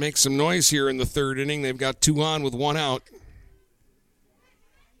trying to make some noise here in the third inning. They've got 2 on with 1 out.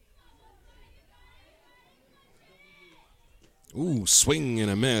 Ooh, swing and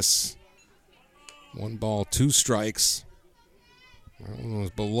a miss. 1 ball, 2 strikes. That one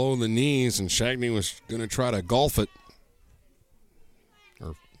was below the knees, and Shagney was going to try to golf it.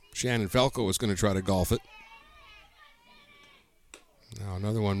 Or Shannon Falco was going to try to golf it. Now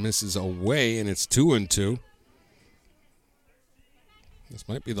another one misses away, and it's 2-2. This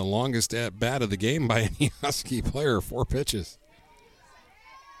might be the longest at bat of the game by any Husky player, 4 pitches.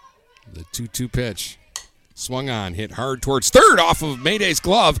 The 2-2 pitch. Swung on, hit hard towards third off of Mayday's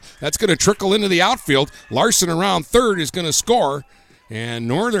glove. That's going to trickle into the outfield. Larson around third is going to score. And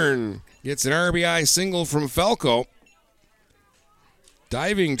Northern gets an RBI single from Falco.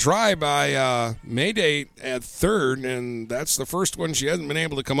 Diving try by Mayday at third, and that's the first one she hasn't been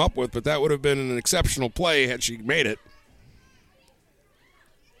able to come up with, but that would have been an exceptional play had she made it.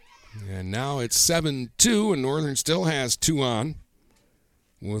 And now it's 7-2, and Northern still has 2 on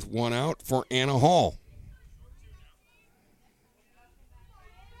with 1 out for Anna Hall.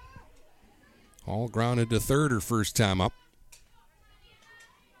 Hall grounded to third her first time up.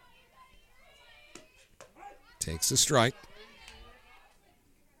 Takes a strike.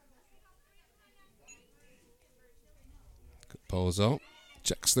 Capozzo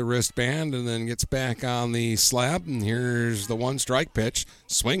checks the wristband and then gets back on the slab. And here's the 1 strike pitch.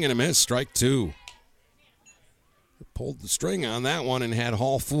 Swing and a miss, strike 2. Pulled the string on that one and had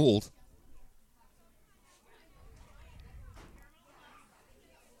Hall fooled.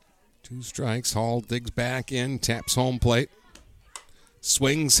 Two strikes. Hall digs back in, taps home plate.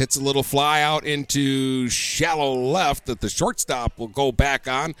 Swings, hits a little fly out into shallow left that the shortstop will go back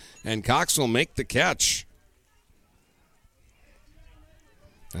on, and Cox will make the catch.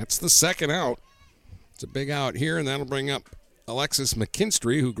 That's the second out. It's a big out here, and that'll bring up Alexis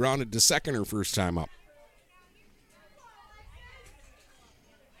McKinstry, who grounded to second her first time up.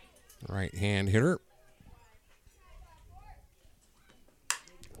 Right-hand hitter.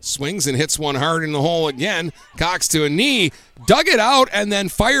 Swings and hits one hard in the hole again. Cox to a knee, dug it out, and then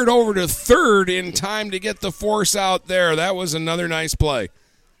fired over to third in time to get the force out there. That was another nice play.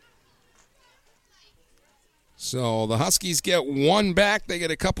 So the Huskies get one back. They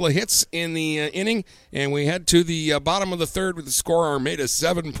get a couple of hits in the inning, and we head to the bottom of the third with the score Armada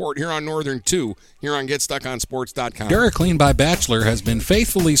 7, Port Huron Northern 2, here on GetStuckOnSports.com. DuraClean by Bachelor has been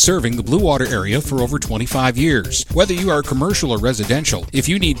faithfully serving the Blue Water area for over 25 years. Whether you are commercial or residential, if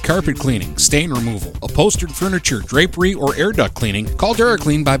you need carpet cleaning, stain removal, upholstered furniture, drapery, or air duct cleaning, call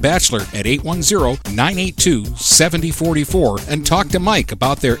DuraClean by Bachelor at 810-982-7044 and talk to Mike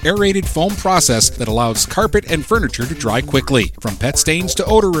about their aerated foam process that allows carpet and furniture to dry quickly. From pet stains to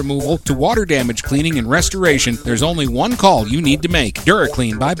odor removal to water damage cleaning and restoration, there's only one call you need to make.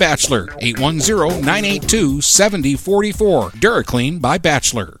 DuraClean by Bachelor, 810-982-7044. DuraClean by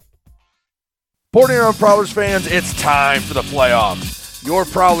Bachelor. Port Huron Prowlers fans, it's time for the playoffs. Your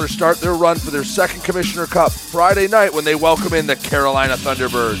Prowlers start their run for their second Commissioner Cup Friday night when they welcome in the Carolina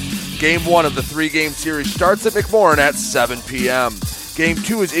Thunderbirds. Game 1 of the 3-game series starts at McMorran at 7 p.m. Game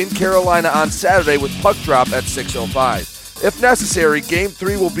 2 is in Carolina on Saturday with puck drop at 6:05. If necessary, Game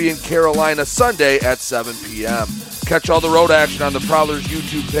 3 will be in Carolina Sunday at 7 p.m. Catch all the road action on the Prowlers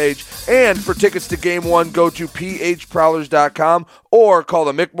YouTube page, and for tickets to Game 1, go to phprowlers.com or call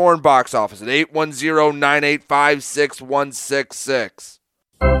the McMorran box office at 810-985-6166.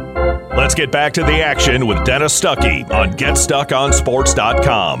 Let's get back to the action with Dennis Stuckey on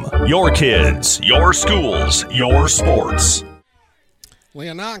GetStuckOnSports.com. Your kids, your schools, your sports.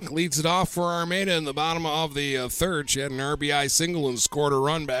 Leonok leads it off for Armada in the bottom of the third. She had an RBI single and scored a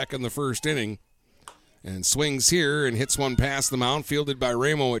run back in the first inning. And swings here and hits one past the mound, fielded by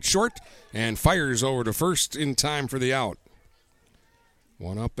Ramo at short, and fires over to first in time for the out.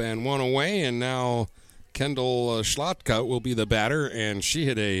 One up and one away, and now Kendall Schlotka will be the batter, and she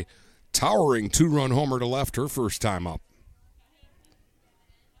hit a towering 2-run homer to left her first time up.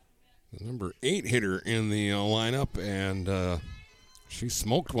 The number 8 hitter in the lineup, and she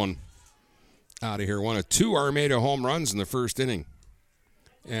smoked one out of here. One of 2 Armada home runs in the first inning.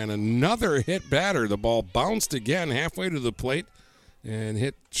 And another hit batter. The ball bounced again halfway to the plate and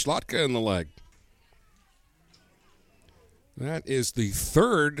hit Schlotka in the leg. That is the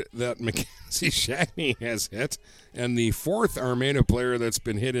third that Mackenzie Shagney has hit, and the 4th Armada player that's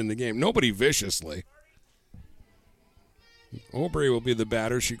been hit in the game. Nobody viciously. Aubry will be the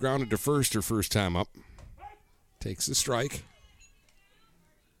batter. She grounded to first her first time up. Takes the strike.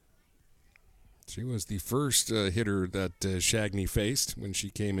 She was the first hitter that Shagney faced when she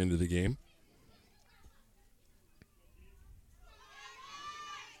came into the game.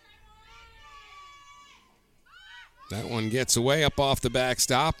 That one gets away up off the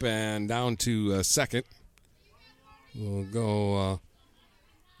backstop and down to second. We'll go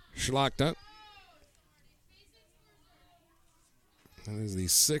Schlotka. That is the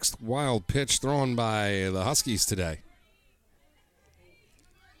 6th wild pitch thrown by the Huskies today.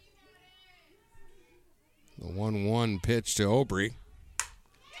 The 1-1 pitch to Aubry.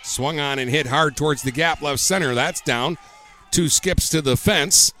 Swung on and hit hard towards the gap left center. That's down. 2 skips to the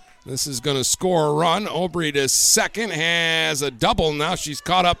fence. This is going to score a run. Aubry to second, has a double. Now she's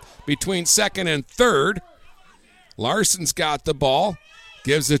caught up between second and third. Larson's got the ball.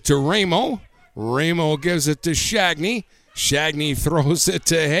 Gives it to Ramo. Ramo gives it to Shagney. Shagney throws it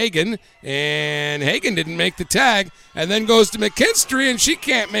to Hagen, and Hagen didn't make the tag, and then goes to McKinstry, and she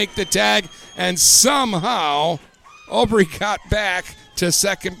can't make the tag, and somehow Aubry got back to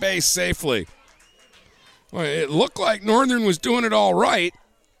second base safely. Well, it looked like Northern was doing it all right,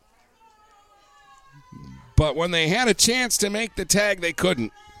 but when they had a chance to make the tag, they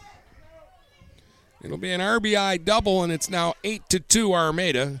couldn't. It'll be an RBI double, and it's now 8-2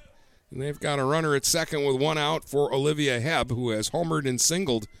 Armada. And they've got a runner at second with 1 out for Olivia Hebb, who has homered and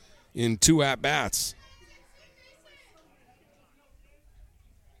singled in 2 at-bats.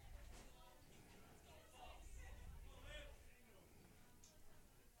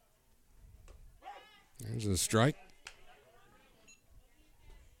 There's a strike.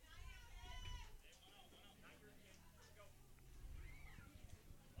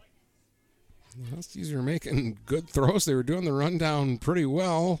 The Huskies are making good throws. They were doing the rundown pretty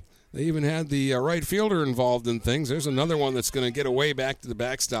well. They even had the right fielder involved in things. There's another one that's going to get away back to the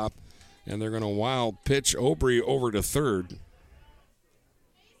backstop, and they're going to wild pitch Aubry over to third.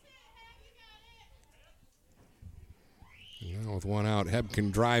 And now with 1 out, Hebb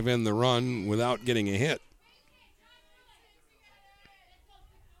can drive in the run without getting a hit.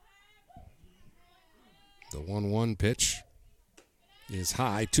 The 1-1 pitch is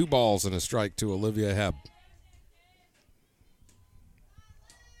high. 2 balls and a strike to Olivia Hebb.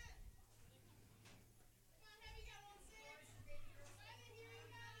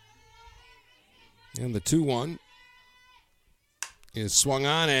 And the 2-1 is swung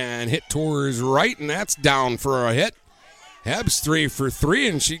on and hit towards right, and that's down for a hit. Heb's 3 for 3,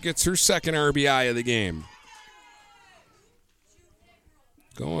 and she gets her second RBI of the game.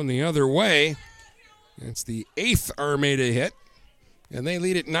 Going the other way, it's the 8th Armada hit, and they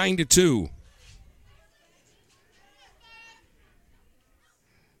lead it 9-2.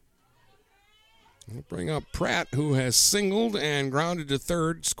 We'll bring up Pratt, who has singled and grounded to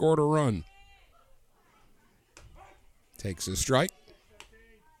third, scored a run. Takes a strike.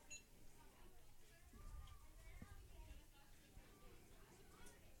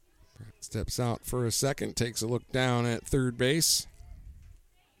 Pratt steps out for a second, takes a look down at third base,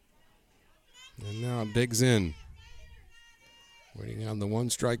 and now digs in. Waiting on the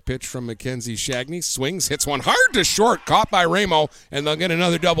one-strike pitch from Mackenzie Shagney. Swings, hits one hard to short, caught by Ramo, and they'll get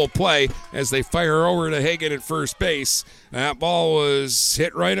another double play as they fire over to Hagen at first base. That ball was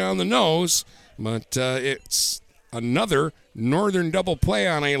hit right on the nose, but it's another Northern double play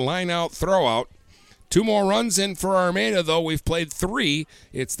on a line-out throwout. 2 more runs in for Armada, though. We've played 3.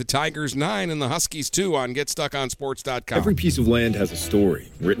 It's the Tigers 9 and the Huskies 2 on GetStuckOnSports.com. Every piece of land has a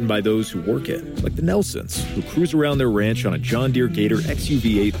story written by those who work it, like the Nelsons, who cruise around their ranch on a John Deere Gator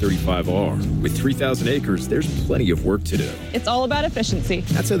XUV 835R. With 3,000 acres, there's plenty of work to do. It's all about efficiency.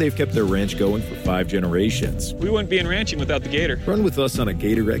 That's how they've kept their ranch going for 5 generations. We wouldn't be in ranching without the Gator. Run with us on a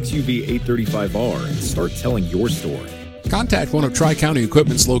Gator XUV 835R and start telling your story. Contact one of Tri-County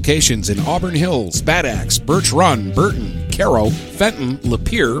Equipment's locations in Auburn Hills, Bad Axe, Birch Run, Burton, Caro, Fenton,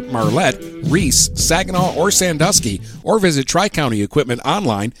 Lapeer, Marlette, Reese, Saginaw, or Sandusky, or visit Tri-County Equipment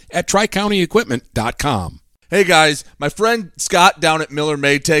online at tricountyequipment.com. Hey guys, my friend Scott down at Miller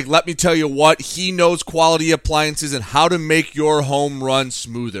Maytag, let me tell you what, he knows quality appliances and how to make your home run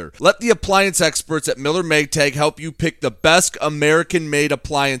smoother. Let the appliance experts at Miller Maytag help you pick the best American-made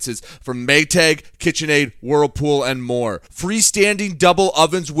appliances from Maytag, KitchenAid, Whirlpool, and more. Freestanding double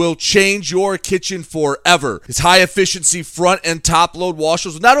ovens will change your kitchen forever. His high-efficiency front and top-load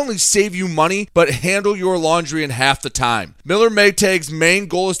washers will not only save you money, but handle your laundry in half the time. Miller Maytag's main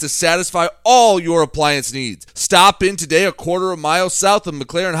goal is to satisfy all your appliance needs. Stop in today a quarter of a mile south of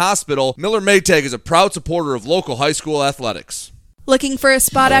McLaren Hospital. Miller Maytag is a proud supporter of local high school athletics. Looking for a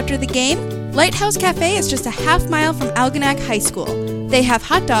spot after the game? Lighthouse Cafe is just a half-mile from Algonac High School. They have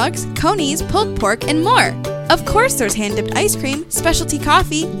hot dogs, conies, pulled pork, and more. Of course, there's hand-dipped ice cream, specialty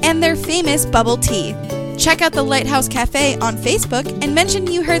coffee, and their famous bubble tea. Check out the Lighthouse Cafe on Facebook and mention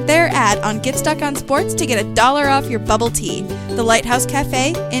you heard their ad on Get Stuck on Sports to get $1 off your bubble tea. The Lighthouse Cafe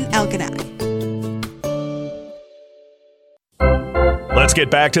in Algonac. Let's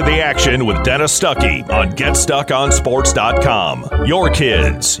get back to the action with Dennis Stuckey on GetStuckOnSports.com. Your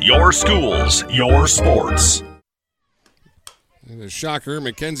kids, your schools, your sports. And a shocker,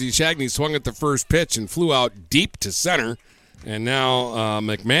 Mackenzie Shagney swung at the first pitch and flew out deep to center. And now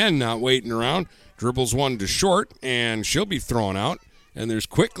McMahon not waiting around. Dribbles one to short, and she'll be thrown out. And there's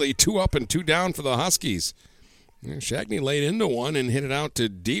quickly 2 up and 2 down for the Huskies. And Shagney laid into one and hit it out to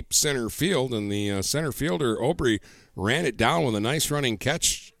deep center field, and the center fielder, Aubry, ran it down with a nice running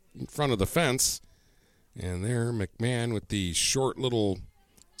catch in front of the fence. And there, McMahon with the short little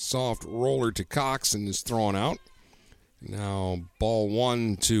soft roller to Cox and is thrown out. Now ball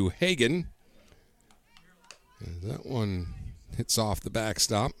 1 to Hagen. And that one hits off the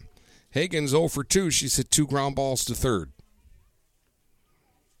backstop. Hagen's 0 for 2. She's hit 2 ground balls to third.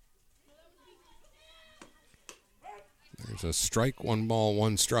 There's a strike, 1 ball,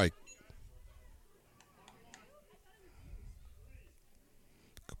 1 strike.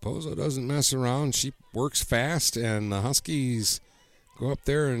 Capozzo doesn't mess around. She works fast, and the Huskies go up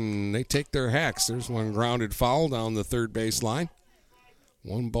there and they take their hacks. There's one grounded foul down the third base line.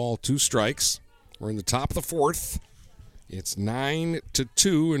 1 ball, 2 strikes. We're in the top of the 4th. It's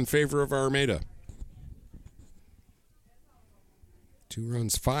 9-2 in favor of Armada. 2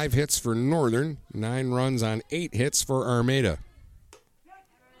 runs, 5 hits for Northern. 9 runs on 8 hits for Armada.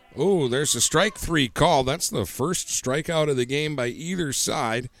 Oh, there's a strike 3 call. That's the first strikeout of the game by either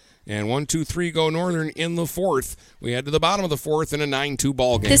side. And 1, 2, 3 go Northern in the 4th. We head to the bottom of the 4th in a 9-2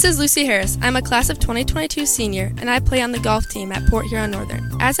 ball game. This is Lucy Harris. I'm a class of 2022 senior, and I play on the golf team at Port Huron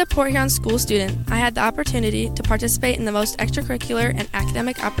Northern. As a Port Huron school student, I had the opportunity to participate in the most extracurricular and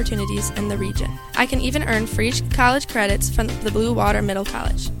academic opportunities in the region. I can even earn free college credits from the Blue Water Middle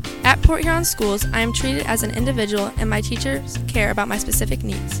College. At Port Huron schools, I am treated as an individual, and my teachers care about my specific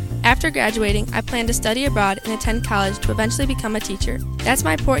needs. After graduating, I plan to study abroad and attend college to eventually become a teacher. That's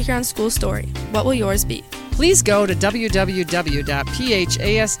my Port Huron school story. What will yours be? Please go to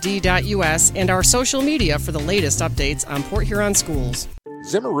www.phasd.us and our social media for the latest updates on Port Huron schools.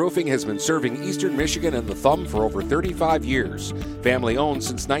 Zimmer Roofing has been serving Eastern Michigan and the Thumb for over 35 years. Family owned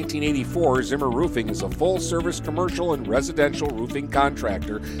since 1984, Zimmer Roofing is a full-service commercial and residential roofing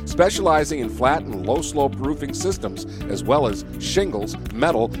contractor specializing in flat and low-slope roofing systems, as well as shingles,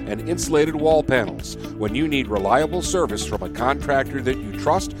 metal, and insulated wall panels. When you need reliable service from a contractor that you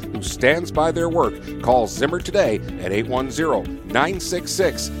trust who stands by their work, call Zimmer today at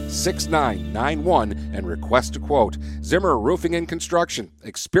 810-966-6991 and request a quote. Zimmer Roofing and Construction,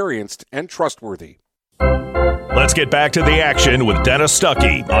 experienced and trustworthy. Let's get back to the action with Dennis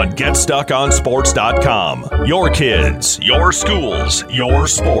Stuckey on GetStuckOnSports.com. Your kids, your schools, your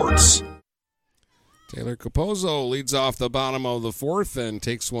sports. Taylor Capozzo leads off the bottom of the fourth and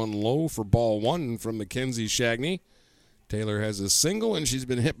takes one low for ball one from Mackenzie Shagney. Taylor has a single, and she's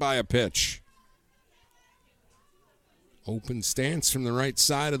been hit by a pitch. Open stance from the right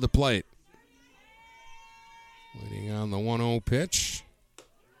side of the plate. Waiting on the 1-0 pitch.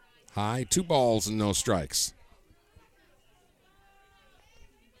 High, 2 balls and no strikes.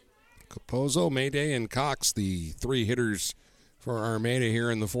 Capozzo, Mayday, and Cox, the 3 hitters for Armada here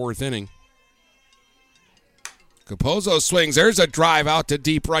in the 4th inning. Capozzo swings. There's a drive out to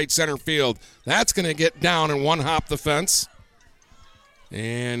deep right center field. That's going to get down and one-hop the fence.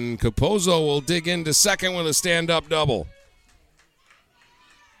 And Capozzo will dig into second with a stand-up double.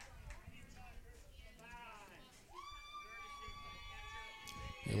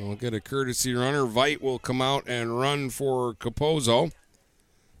 And we'll get a courtesy runner. Veit will come out and run for Capozzo.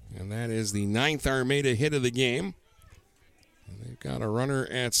 And that is the 9th Armada hit of the game. And they've got a runner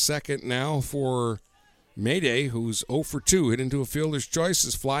at second now for Mayday, who's 0 for 2. Hit into a fielder's choice,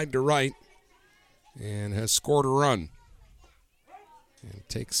 has flied to right, and has scored a run. And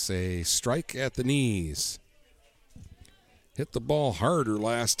takes a strike at the knees. Hit the ball harder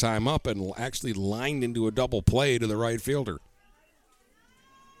last time up and actually lined into a double play to the right fielder.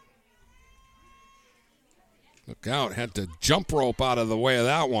 Look out, had to jump rope out of the way of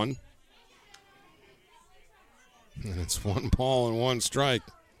that one. And it's 1 ball and 1 strike.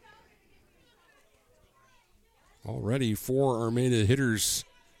 Already 4 Armada hitters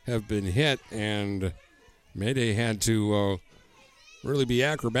have been hit, and Mayday had to really be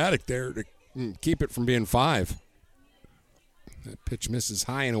acrobatic there to keep it from being 5. That pitch misses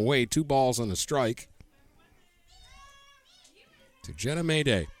high and away, 2 balls and a strike to Jenna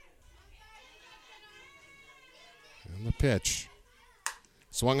Mayday. And the pitch.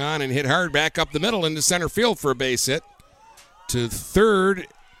 Swung on and hit hard back up the middle into center field for a base hit. To third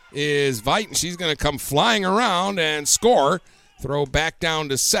is Veit, and she's going to come flying around and score. Throw back down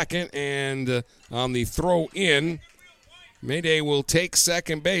to second, and on the throw in, Mayday will take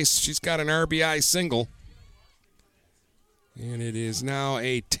second base. She's got an RBI single. And it is now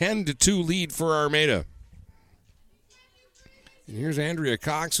a 10-2 lead for Armada. And here's Andrea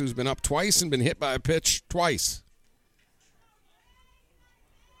Cox, who's been up twice and been hit by a pitch twice.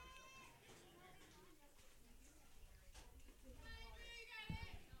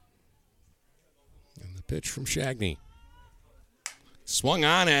 Pitch from Shagney. Swung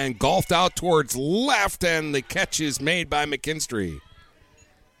on and golfed out towards left, and the catch is made by McKinstry.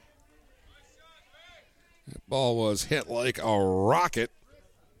 That ball was hit like a rocket,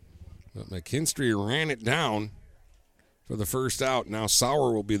 but McKinstry ran it down for the first out. Now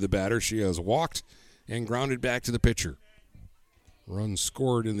Sauer will be the batter. She has walked and grounded back to the pitcher. Run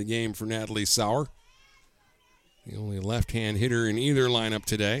scored in the game for Natalie Sauer, the only left-hand hitter in either lineup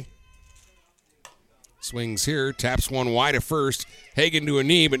today. Swings here, taps one wide at first. Hagen to a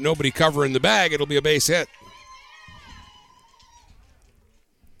knee, but nobody covering the bag. It'll be a base hit.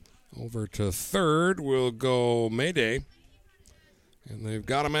 Over to third will go Mayday. And they've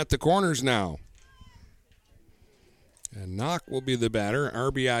got him at the corners now. And Knock will be the batter.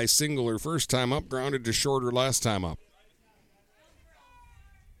 RBI single her first time up, grounded to short her last time up.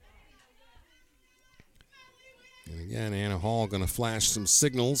 And again, Anna Hall going to flash some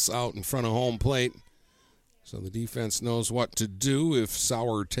signals out in front of home plate, so the defense knows what to do if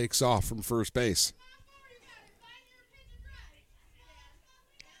Sauer takes off from first base.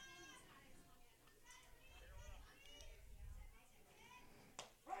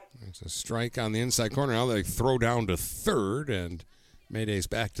 There's a strike on the inside corner. Now they throw down to third, and Mayday's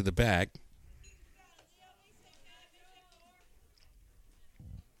back to the bag.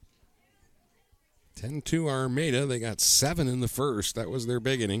 (10-2) Armada. They got 7 in the first. That was their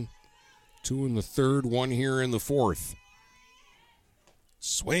big inning. 2 in the third, 1 here in the fourth.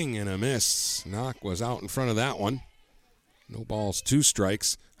 Swing and a miss. Knock was out in front of that one. No balls, 2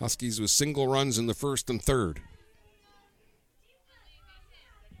 strikes. Huskies with single runs in the first and third.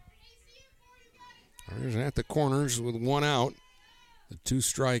 There's at the corners with 1 out. The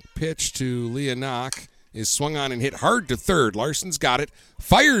two-strike pitch to Leah Knock is swung on and hit hard to third. Larson's got it.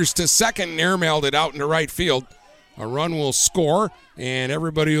 Fires to second and airmailed it out into right field. A run will score, and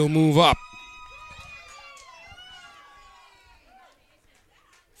everybody will move up.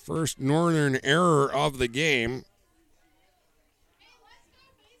 First Northern error of the game.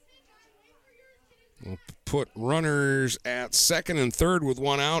 We'll put runners at second and third with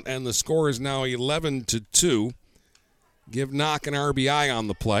one out, and the score is now 11-2. Give Knock an RBI on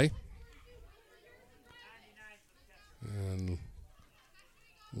the play. And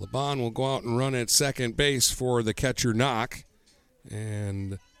Laban will go out and run at second base for the catcher Knock.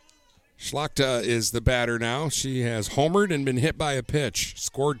 And Schlachta is the batter now. She has homered and been hit by a pitch.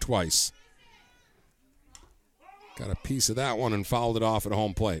 Scored twice. Got a piece of that one and fouled it off at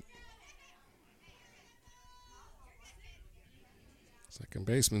home plate. Second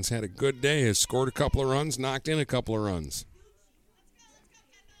baseman's had a good day. Has scored a couple of runs, knocked in a couple of runs.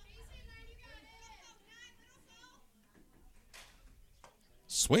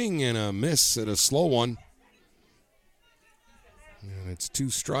 Swing and a miss at a slow one. And it's 2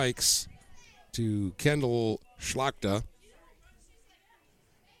 strikes to Kendall Schlachta.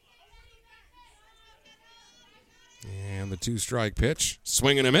 And the 2-strike pitch.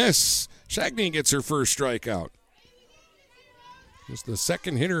 Swing and a miss. Shagney gets her first strikeout. Just the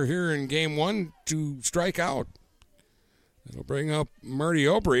second hitter here in game 1 to strike out. That'll bring up Marty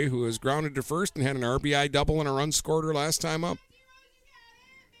Aubry, who has grounded to first and had an RBI double and a run scored her last time up.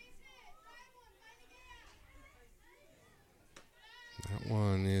 That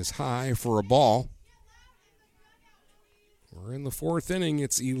one is high for a ball. We're in the 4th inning.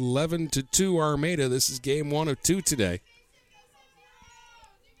 It's 11-2 Armada. This is game 1 of 2 today.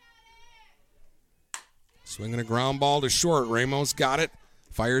 Swinging a ground ball to short. Ramos got it.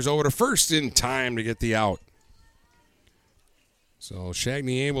 Fires over to first in time to get the out. So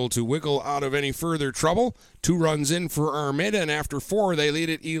Shagney able to wiggle out of any further trouble. 2 runs in for Armada, and after 4, they lead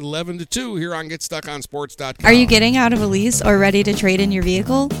it 11-2 here on GetStuckOnSports.com. Are you getting out of a lease or ready to trade in your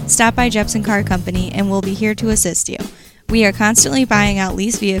vehicle? Stop by Jepson Car Company and we'll be here to assist you. We are constantly buying out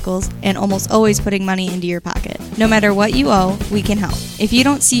leased vehicles and almost always putting money into your pocket. No matter what you owe, we can help. If you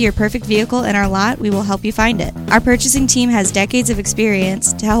don't see your perfect vehicle in our lot, we will help you find it. Our purchasing team has decades of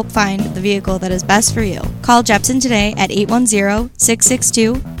experience to help find the vehicle that is best for you. Call Jepson today at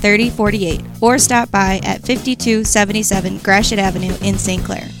 810-662-3048 or stop by at 5277 Gratiot Avenue in St.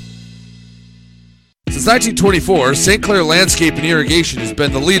 Clair. Since 1924, St. Clair Landscape and Irrigation has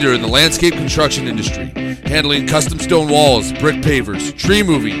been the leader in the landscape construction industry, handling custom stone walls, brick pavers, tree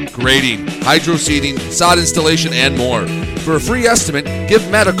moving, grading, hydro seeding, sod installation, and more. For a free estimate, give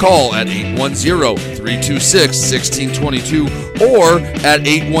Matt a call at 810-326-1622 or at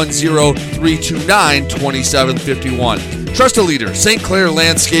 810-329-2751. Trust a leader, St. Clair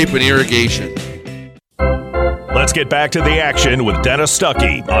Landscape and Irrigation. Let's get back to the action with Dennis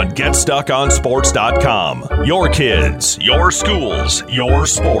Stuckey on GetStuckOnSports.com. Your kids, your schools, your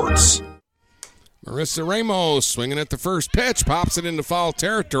sports. Marissa Ramos swinging at the first pitch, pops it into foul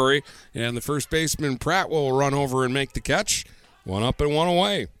territory, and the first baseman Pratt will run over and make the catch. 1 up and 1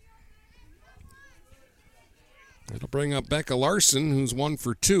 away. It'll bring up Becca Larson, who's 1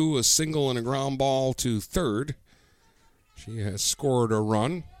 for 2, a single and a ground ball to third. She has scored a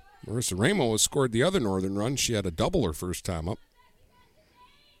run. Marissa Ramos has scored the other Northern run. She had a double her first time up.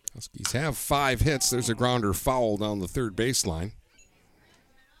 Huskies have 5 hits. There's a grounder foul down the third baseline.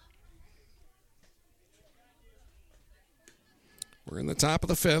 We're in the top of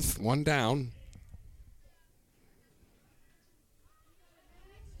the 5th, 1 down.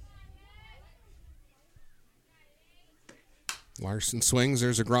 Larson swings.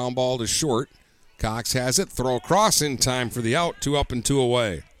 There's a ground ball to short. Cox has it. Throw across in time for the out. 2 up and 2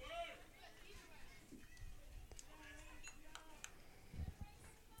 away.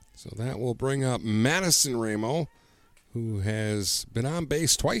 So that will bring up Madison Ramo, who has been on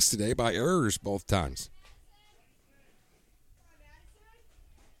base twice today by errors both times.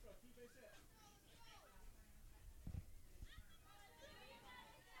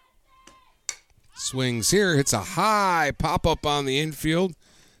 Swings here, hits a high pop-up on the infield,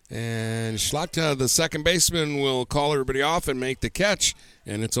 and Schlachta, the second baseman, will call everybody off and make the catch,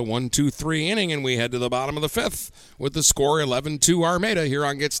 And it's a 1-2-3 inning, and we head to the bottom of the fifth with the score 11-2 Armada here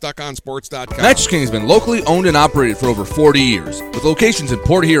on GetStuckOnSports.com. Mattress King has been locally owned and operated for over 40 years. With locations in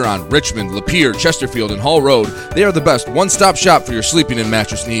Port Huron, Richmond, Lapeer, Chesterfield, and Hall Road, they are the best one-stop shop for your sleeping and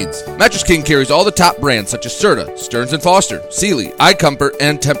mattress needs. Mattress King carries all the top brands such as Serta, Stearns & Foster, Sealy, iComfort,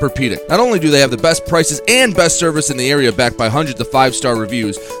 and Tempur-Pedic. Not only do they have the best prices and best service in the area backed by hundreds of 5-star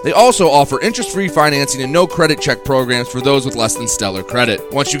reviews, they also offer interest-free financing and no credit check programs for those with less than stellar credit.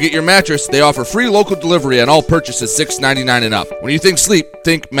 Once you get your mattress, they offer free local delivery on all purchases $6.99 and up. When you think sleep,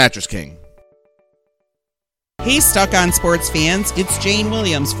 think Mattress King. Hey, Stuck on Sports fans, it's Jane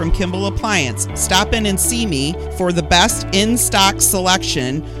Williams from Kimball Appliance. Stop in and see me for the best in-stock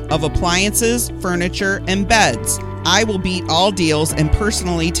selection of appliances, furniture, and beds. I will beat all deals and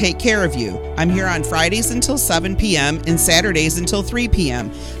personally take care of you. I'm here on Fridays until 7 p.m. and Saturdays until 3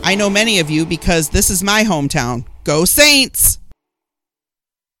 p.m. I know many of you because this is my hometown. Go Saints!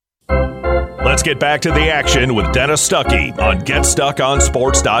 Let's get back to the action with Dennis Stuckey on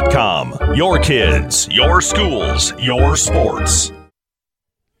GetStuckOnSports.com. Your kids, your schools, your sports. All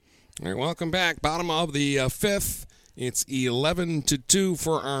right, welcome back. Bottom of the fifth. It's 11-2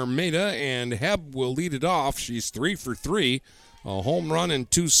 for Armada, and Heb will lead it off. She's 3 for 3, a home run and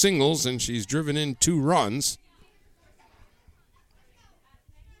 2 singles, and she's driven in 2 runs.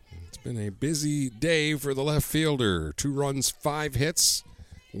 It's been a busy day for the left fielder. 2 runs, 5 hits.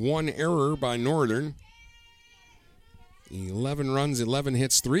 1 error by Northern. 11 runs, 11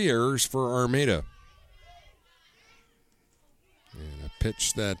 hits, 3 errors for Armada. And a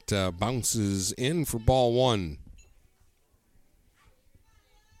pitch that bounces in for ball 1.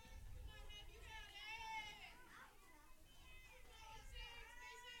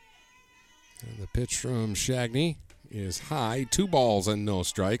 And the pitch from Shagney is high. 2 balls and no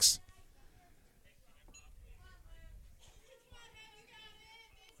strikes.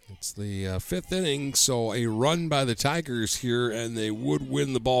 It's the fifth inning, so a run by the Tigers here, and they would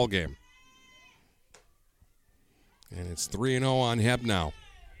win the ball game. And it's 3-0 on Heb now.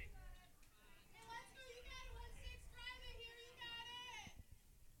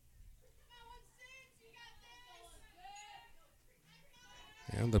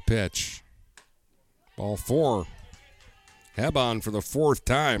 And the pitch. Ball 4. Heb on for the 4th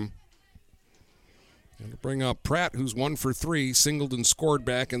time. And to bring up Pratt, who's 1 for 3, singled and scored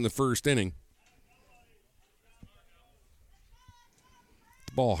back in the first inning.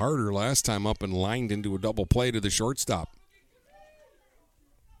 The ball harder last time up and lined into a double play to the shortstop.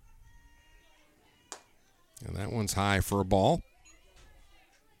 And that one's high for a ball.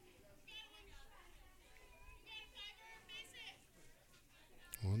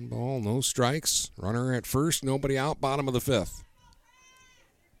 One ball, no strikes. Runner at first, nobody out, bottom of the fifth.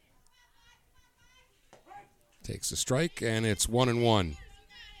 Takes a strike, and it's 1-1.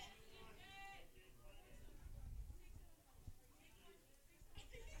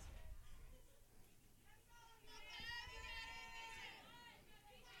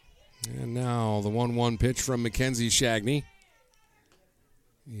 And now the 1-1 pitch from Mackenzie Shagney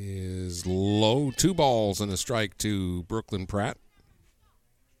is low. 2 balls and a strike to Brooklyn Pratt.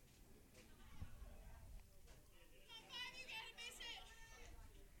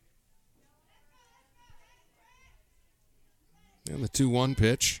 And the 2-1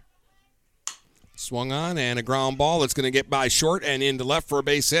 pitch. Swung on, and a ground ball that's going to get by short and into left for a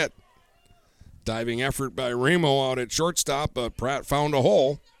base hit. Diving effort by Remo out at shortstop, but Pratt found a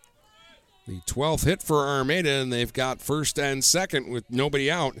hole. The 12th hit for Armada, and they've got first and second with nobody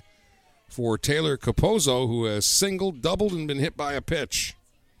out for Taylor Capozzo, who has singled, doubled, and been hit by a pitch.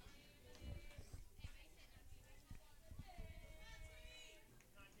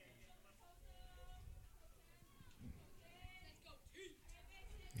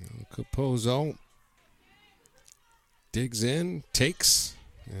 Capozzo digs in, takes,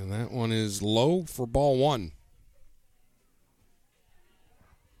 and that one is low for ball 1.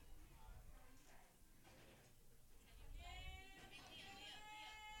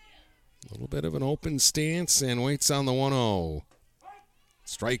 A little bit of an open stance and waits on the 1-0.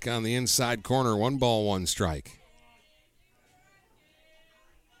 Strike on the inside corner, 1 ball, 1 strike.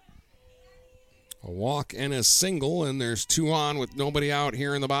 A walk and a single, and there's 2 on with nobody out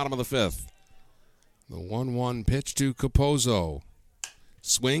here in the bottom of the fifth. The 1-1 pitch to Capozzo.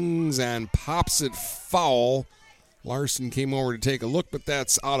 Swings and pops it foul. Larson came over to take a look, but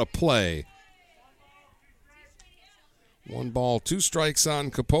that's out of play. 1 ball, 2 strikes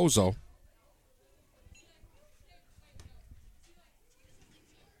on Capozzo.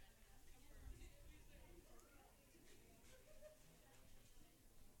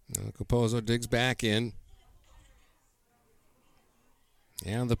 Capozzo digs back in.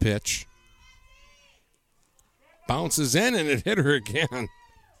 And the pitch. Bounces in, and it hit her again.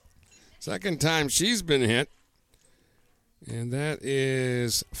 Second time she's been hit. And that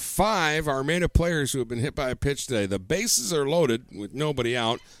is 5 Armada players who have been hit by a pitch today. The bases are loaded with nobody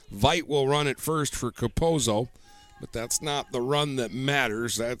out. Veit will run at first for Capozzo, but that's not the run that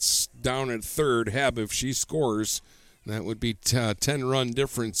matters. That's down at third. Heb, if she scores, that would be 10-run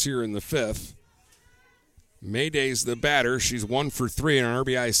difference here in the 5th. Mayday's the batter. She's 1 for 3 in an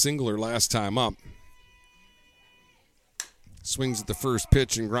RBI singler last time up. Swings at the first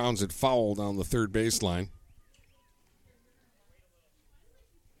pitch and grounds it foul down the third baseline.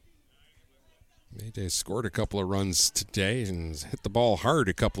 Mayday scored a couple of runs today and hit the ball hard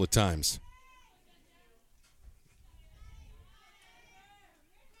a couple of times.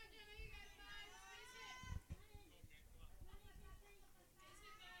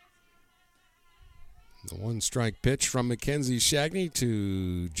 The 1-strike pitch from Mackenzie Shagney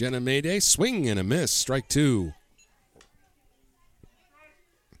to Jenna Mayday. Swing and a miss. Strike 2.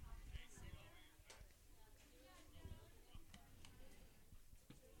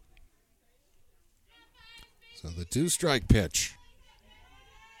 So the 2-strike pitch.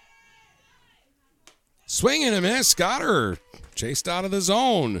 Swing and a miss. Got her. Chased out of the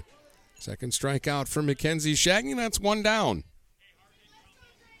zone. Second strikeout for Mackenzie Shagney. That's 1 down.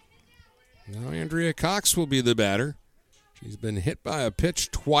 Now Andrea Cox will be the batter. She's been hit by a pitch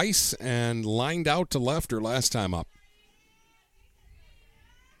twice and lined out to left her last time up.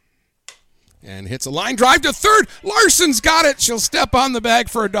 And hits a line drive to third. Larson's got it. She'll step on the bag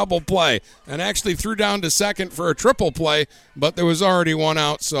for a double play. And actually threw down to second for a triple play, but there was already 1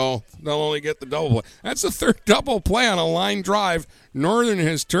 out, so they'll only get the double play. That's the 3rd double play on a line drive. Northern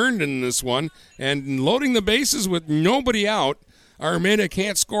has turned in this one, and loading the bases with nobody out. Armada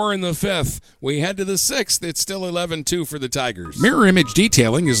can't score in the 5th. We head to the 6th. It's still 11-2 for the Tigers. Mirror Image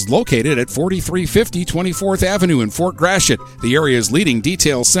Detailing is located at 4350 24th Avenue in Fort Gratiot, the area's leading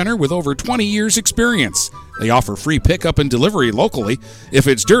detail center with over 20 years' experience. They offer free pickup and delivery locally. If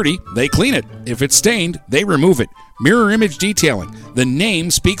it's dirty, they clean it. If it's stained, they remove it. Mirror Image Detailing. The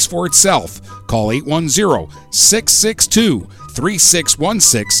name speaks for itself. Call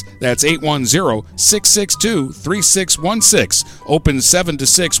 810-662-3616. That's 810-662-3616. Open 7 to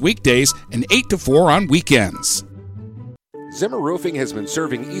 6 weekdays and 8 to 4 on weekends. Zimmer Roofing has been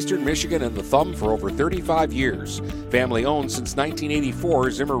serving Eastern Michigan and the Thumb for over 35 years. Family owned since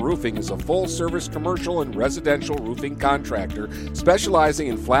 1984, Zimmer Roofing is a full-service commercial and residential roofing contractor specializing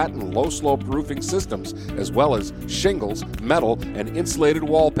in flat and low-slope roofing systems, as well as shingles, metal, and insulated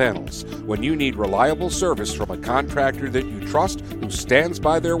wall panels. When you need reliable service from a contractor that you trust who stands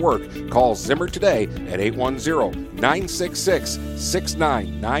by their work, call Zimmer today at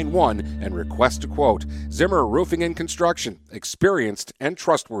 810-966-6991 and request a quote. Zimmer Roofing and Construction. Experienced and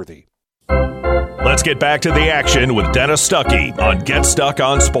trustworthy. Let's get back to the action with Dennis Stuckey on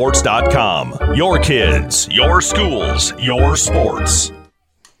GetStuckOnSports.com. Your kids, your schools, your sports.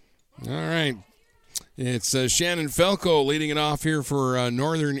 All right. It's Shannon Felco leading it off here for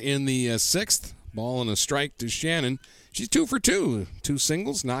Northern in the 6th. Ball and a strike to Shannon. She's 2 for 2. 2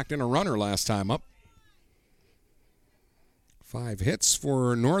 singles, knocked in a runner last time up. 5 hits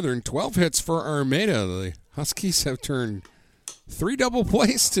for Northern, 12 hits for Armada. The Huskies have turned 3 double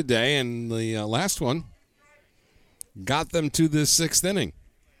plays today, and the last one got them to the 6th inning.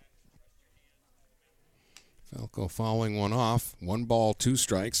 Felco fouling one off. 1 ball, 2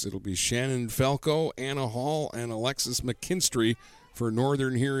 strikes. It'll be Shannon Felco, Anna Hall, and Alexis McKinstry for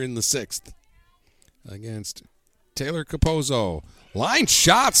Northern here in the 6th against Taylor Capozzo. Line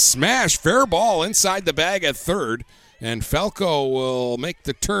shot, smash, fair ball inside the bag at third. And Felco will make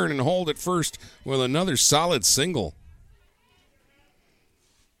the turn and hold it first with another solid single.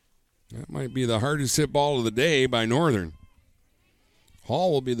 That might be the hardest hit ball of the day by Northern.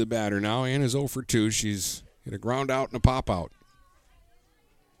 Hall will be the batter now. Anna's 0 for 2. She's hit a ground out and a pop out.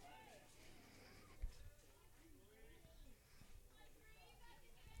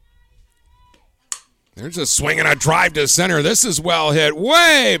 There's a swing and a drive to center. This is well hit.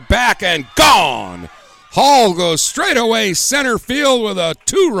 Way back and gone. Hall goes straight away center field with a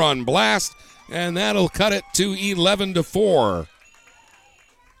 2-run blast, and that'll cut it to 11-4.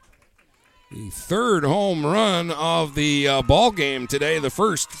 The 3rd home run of the ball game today, the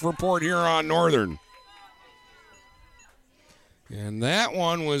first for Port Huron Northern. And that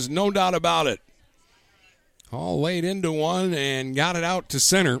one was no doubt about it. Hall laid into one and got it out to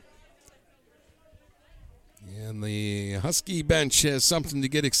center. And the Husky bench has something to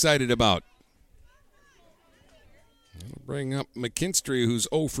get excited about. We'll bring up McKinstry, who's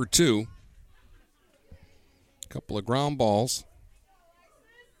 0 for 2. Couple of ground balls.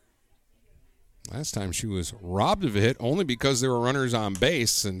 Last time she was robbed of a hit only because there were runners on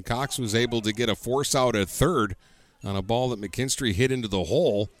base, and Cox was able to get a force out at third on a ball that McKinstry hit into the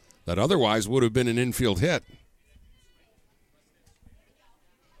hole that otherwise would have been an infield hit.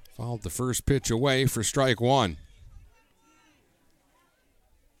 Fouled the first pitch away for strike one.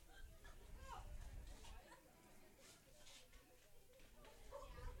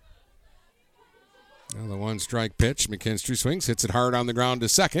 Now the one-strike pitch. McKinstry swings, hits it hard on the ground to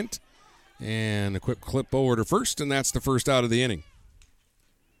second. And a quick clip over to first, and that's the first out of the inning.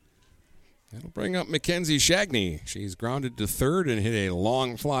 That'll bring up Mackenzie Shagney. She's grounded to third and hit a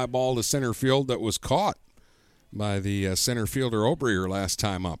long fly ball to center field that was caught by the center fielder Obrier last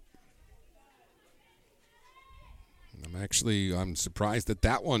time up. I'm surprised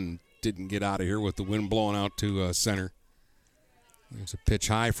that one didn't get out of here with the wind blowing out to center. There's a pitch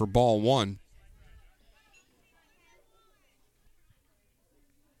high for ball one.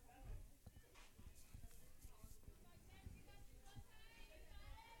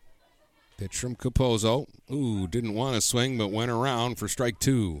 Pitch from Capozzo. Ooh, didn't want to swing, but went around for strike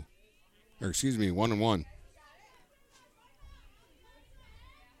two. 1-1.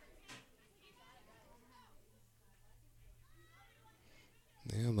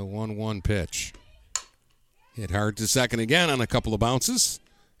 And the 1-1 pitch. Hit hard to second again on a couple of bounces.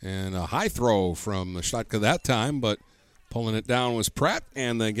 And a high throw from Schlotka that time, but pulling it down was Pratt,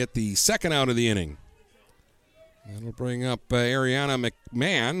 and they get the second out of the inning. That'll bring up Ariana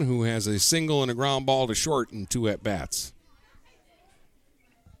McMahon, who has a single and a ground ball to short in 2 at-bats.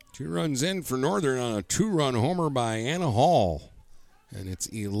 2 runs in for Northern on a 2-run homer by Anna Hall. And it's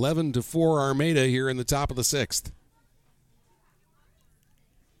 11-4 Armada here in the top of the 6th.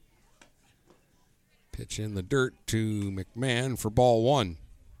 Pitch in the dirt to McMahon for ball one.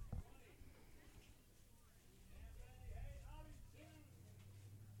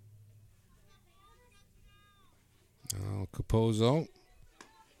 Now Capozzo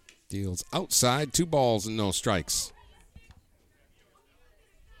deals outside, 2 balls and no strikes.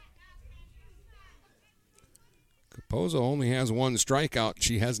 Capozzo only has 1 strikeout.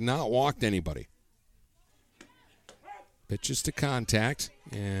 She has not walked anybody. Pitches to contact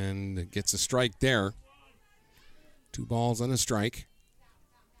and gets a strike there. 2 balls and a strike.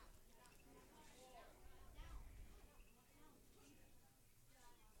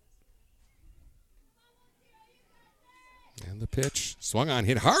 And the pitch, swung on,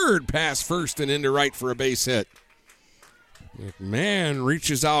 hit hard past first and into right for a base hit. McMahon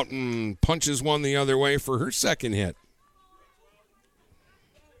reaches out and punches one the other way for her second hit.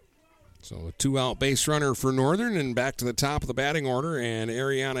 So a 2-out base runner for Northern, and back to the top of the batting order, and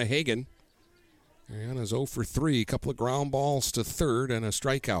Ariana Hagan. Ariana's 0 for 3, a couple of ground balls to third and a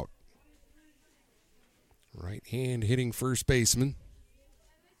strikeout. Right hand hitting first baseman.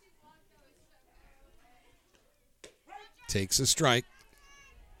 Takes a strike.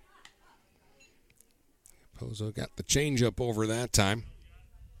 Pozo got the changeup over that time.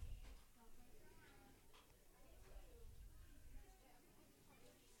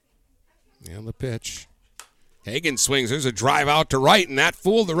 And the pitch. Hagan swings. There's a drive out to right, and that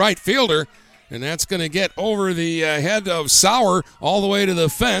fooled the right fielder. And that's going to get over the head of Sauer all the way to the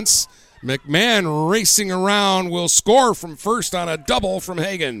fence. McMahon racing around will score from first on a double from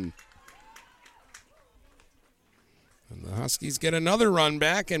Hagan. And the Huskies get another run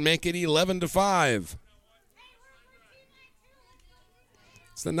back and make it 11-5.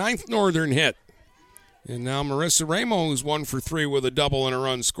 It's the 9th Northern hit. And now Marissa Ramo, who's 1 for 3 with a double and a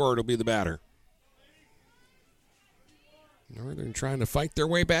run scored, will be the batter. Northern trying to fight their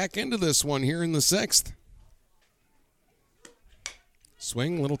way back into this one here in the 6th.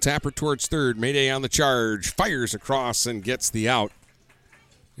 Swing, little tapper towards third. Mayday on the charge. Fires across and gets the out.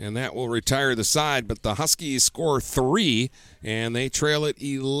 And that will retire the side, but the Huskies score 3, and they trail it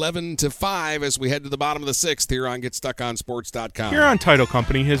 11-5 as we head to the bottom of the 6th here on GetStuckOnSports.com. Huron Title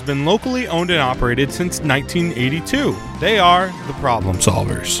Company has been locally owned and operated since 1982. They are the problem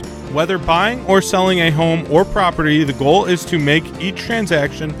solvers. Whether buying or selling a home or property, the goal is to make each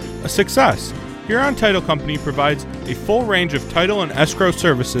transaction a success. Huron Title Company provides a full range of title and escrow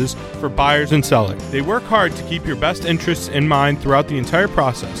services for buyers and sellers. They work hard to keep your best interests in mind throughout the entire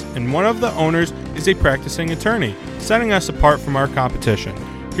process, and one of the owners is a practicing attorney, setting us apart from our competition.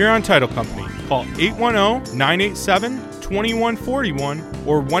 Huron Title Company. Call 810-987-2141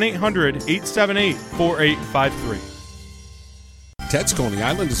 or 1-800-878-4853. Ted's Coney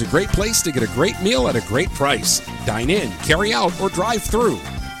Island is a great place to get a great meal at a great price. Dine in, carry out, or drive through.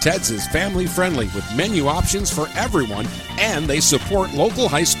 Ted's is family-friendly with menu options for everyone, and they support local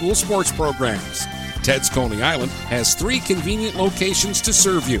high school sports programs. Ted's Coney Island has 3 convenient locations to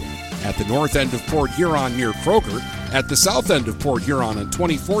serve you. at the north end of Port Huron near Kroger, at the south end of Port Huron on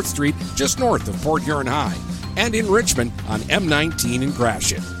 24th Street, just north of Port Huron High, and in Richmond on M19 in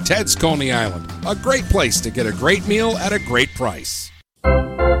Gratiot. Ted's Coney Island, a great place to get a great meal at a great price.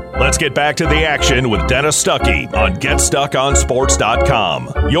 Let's get back to the action with Dennis Stuckey on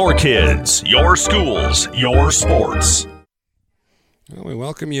GetStuckOnSports.com. Your kids, your schools, your sports. Well, we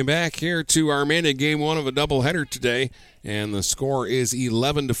welcome you back here to Armada, game one of a doubleheader today, and the score is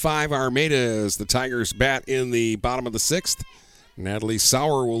 11-5 Armada as the Tigers bat in the bottom of the sixth. Natalie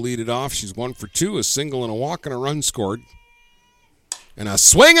Sauer will lead it off. She's 1 for 2, a single and a walk and a run scored. And a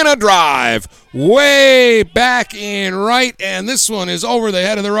swing and a drive way back in right, and this one is over the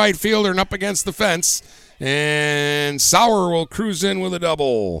head of the right fielder and up against the fence. And Sauer will cruise in with a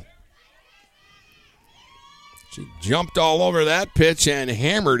double. She jumped all over that pitch and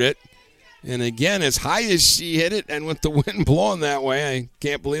hammered it. And again, as high as she hit it and with the wind blowing that way, I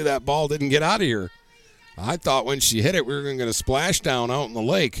can't believe that ball didn't get out of here. I thought when she hit it, we were going to get a splashdown out in the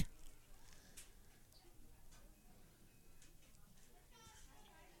lake.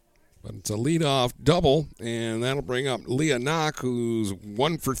 But it's a leadoff double, and that'll bring up Leah Knock, who's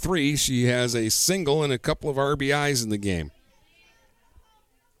 1 for 3. She has a single and a couple of RBIs in the game.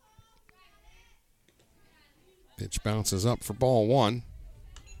 Pitch bounces up for ball one.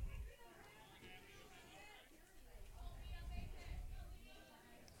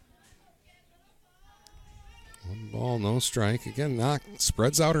 One ball, no strike. Again, Knock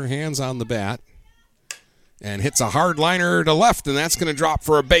spreads out her hands on the bat and hits a hard liner to left, and that's going to drop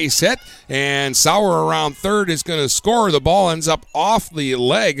for a base hit. And Sauer around third is going to score. The ball ends up off the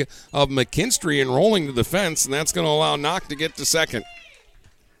leg of McKinstry and rolling to the fence, and that's going to allow Knock to get to second.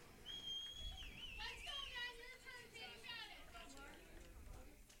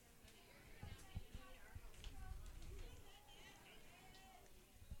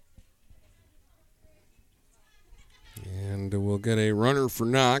 And we'll get a runner for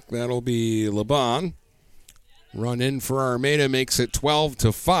Knock. That'll be Laban. Run in for Armada makes it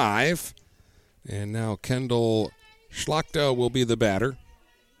 12-5. And now Kendall Schlachta will be the batter.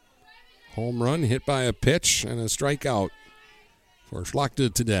 Home run hit by a pitch and a strikeout for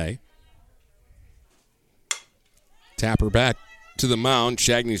Schlachta today. Tapper back to the mound.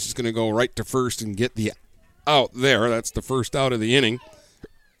 Shagney's just going to go right to first and get the out there. That's the first out of the inning.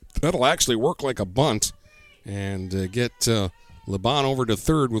 That'll actually work like a bunt and get Laban over to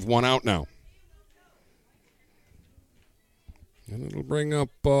third with one out now. And it'll bring up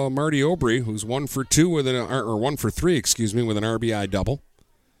Marty Aubry, who's 1 for 2 with or 1 for 3, with an RBI double.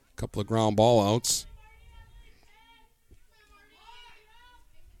 A couple of ground ball outs.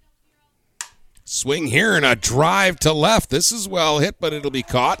 Swing here and a drive to left. This is well hit, but it'll be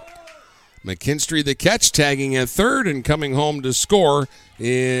caught. McKinstry the catch, tagging at third, and coming home to score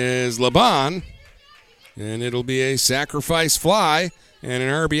is Laban. And it'll be a sacrifice fly and an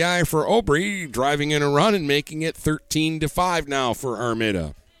RBI for Aubry, driving in a run and making it 13-5 now for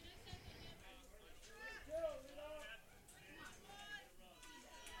Armada.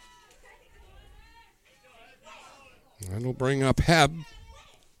 That'll bring up Hebb,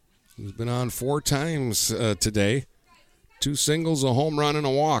 who's been on 4 times today. 2 singles, a home run, and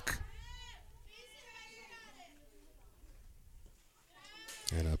a walk.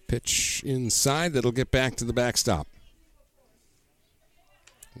 And a pitch inside that'll get back to the backstop.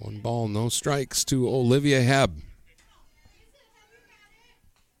 1 ball, no strikes to Olivia Hebb.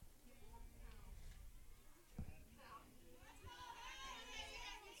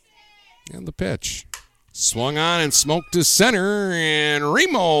 And the pitch. Swung on and smoked to center, and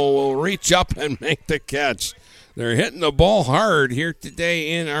Remo will reach up and make the catch. They're hitting the ball hard here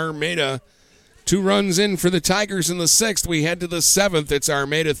today in Armada. 2 runs in for the Tigers in the 6th. We head to the 7th. It's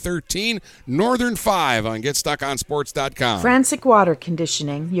Armada 13, Northern 5 on GetStuckOnSports.com. Frantic Water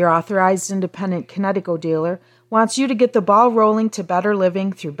Conditioning, your authorized independent Connecticut dealer, wants you to get the ball rolling to better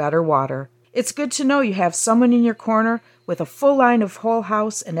living through better water. It's good to know you have someone in your corner with a full line of whole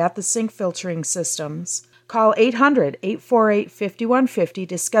house and at-the-sink filtering systems. Call 800-848-5150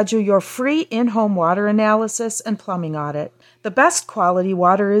 to schedule your free in-home water analysis and plumbing audit. The best quality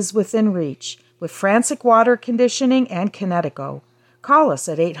water is within reach with Frantic Water Conditioning and Connecticut. Call us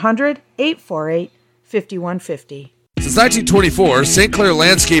at 800-848-5150. Since 1924, St. Clair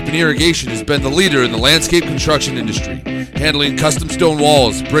Landscape and Irrigation has been the leader in the landscape construction industry, handling custom stone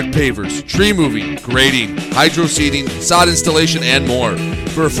walls, brick pavers, tree moving, grading, hydro seeding, sod installation, and more.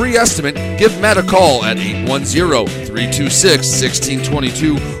 For a free estimate, give Matt a call at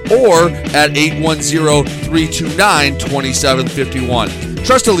 810-326-1622 or at 810-329-2751.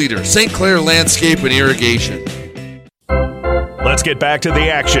 Trust a leader, St. Clair Landscape and Irrigation. Let's get back to the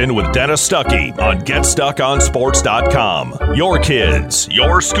action with Dennis Stuckey on GetStuckOnSports.com. Your kids,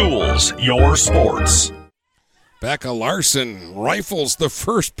 your schools, your sports. Becca Larson rifles the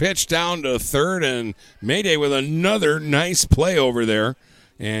first pitch down to third, and Mayday with another nice play over there.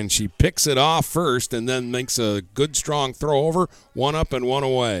 And she picks it off first and then makes a good, strong throw over, one up and one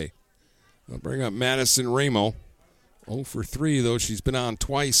away. I'll bring up Madison Ramo. 0 for 3, though she's been on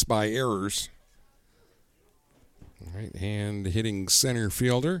twice by errors. Right hand hitting center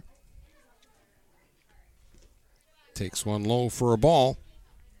fielder. Takes one low for a ball.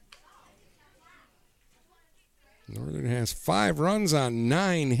 Northern has 5 runs on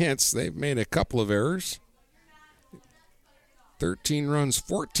 9 hits. They've made a couple of errors. 13 runs,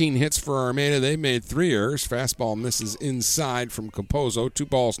 14 hits for Armada. They made 3 errors. Fastball misses inside from Capozzo. 2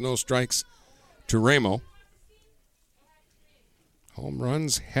 balls, no strikes to Ramo. Home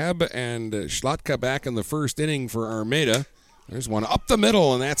runs, Heb and Schlatka back in the first inning for Armada. There's one up the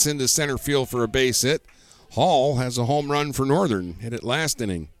middle, and that's into center field for a base hit. Hall has a home run for Northern. Hit it last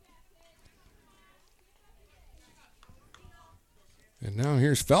inning. And now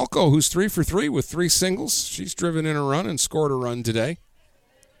here's Falco, who's 3 for 3 with 3 singles. She's driven in a run and scored a run today.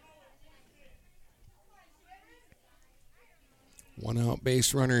 One out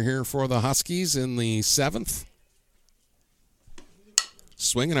base runner here for the Huskies in the 7th.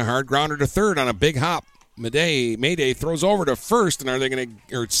 Swinging a hard grounder to third on a big hop. Mayday throws over to first, and are they going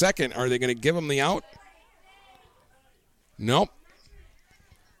to, or second, are they going to give him the out? Nope.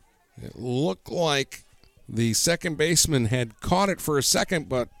 It looked like the second baseman had caught it for a second,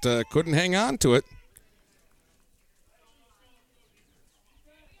 but couldn't hang on to it.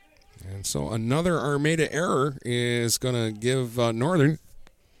 And so another Armada error is going to give Northern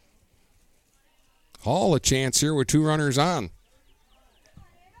Hall a chance here with 2 runners on.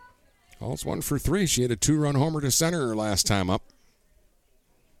 Hall's 1 for 3. She had a 2-run homer to center last time up.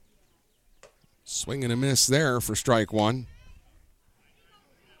 Swing and a miss there for strike 1.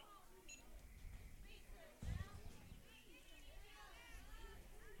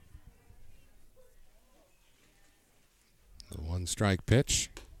 The 1-strike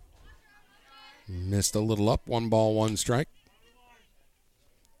pitch. Missed a little up. 1 ball, 1 strike.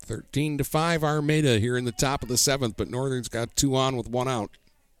 13-5 Armada here in the top of the 7th, but Northern's got 2 on with 1 out.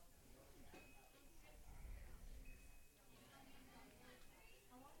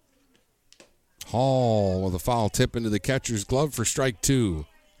 Hall with a foul tip into the catcher's glove for strike 2.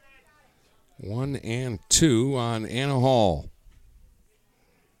 1 and 2 on Anna Hall.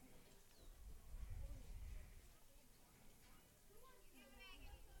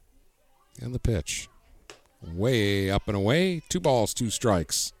 And the pitch. Way up and away. 2 balls, 2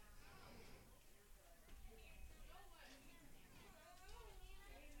 strikes.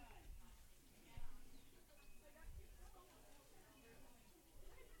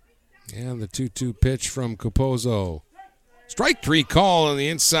 And the 2-2 pitch from Capozzo. Strike 3 call on the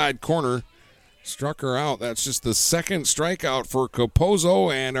inside corner. Struck her out. That's just the second strikeout for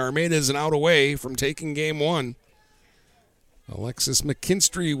Capozzo, and Armada's an out away from taking game 1. Alexis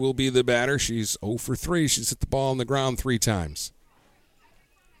McKinstry will be the batter. She's 0 for 3. She's hit the ball on the ground 3 times.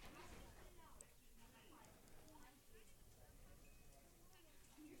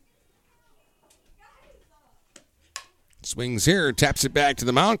 Swings here, taps it back to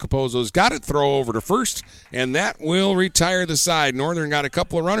the mound. Capozzo's got it, throw over to first, and that will retire the side. Northern got a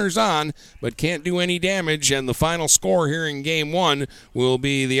couple of runners on, but can't do any damage, and the final score here in Game 1 will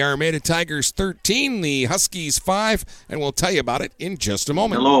be the Armada Tigers 13, the Huskies 5, and we'll tell you about it in just a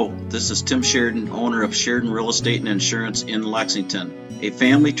moment. Hello, this is Tim Sheridan, owner of Sheridan Real Estate and Insurance in Lexington, a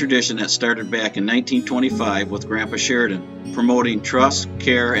family tradition that started back in 1925 with Grandpa Sheridan. Promoting trust,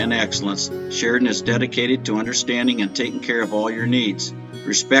 care, and excellence, Sheridan is dedicated to understanding and taking care of all your needs.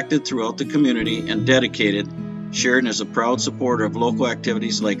 Respected throughout the community and dedicated, Sheridan is a proud supporter of local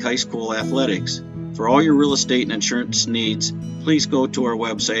activities like high school athletics. For all your real estate and insurance needs, please go to our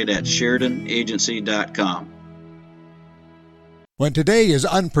website at SheridanAgency.com. When today is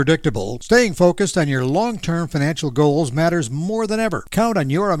unpredictable, staying focused on your long-term financial goals matters more than ever. Count on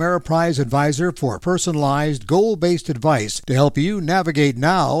your Ameriprise advisor for personalized, goal-based advice to help you navigate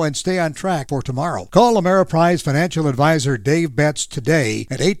now and stay on track for tomorrow. Call Ameriprise financial advisor Dave Betts today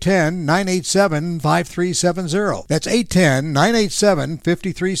at 810-987-5370. That's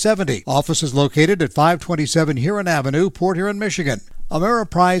 810-987-5370. Office is located at 527 Huron Avenue, Port Huron, Michigan.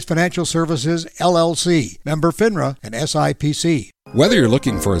 Ameriprise Financial Services, LLC. Member FINRA and SIPC. Whether you're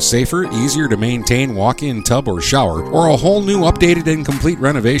looking for a safer, easier to maintain walk-in tub or shower, or a whole new updated and complete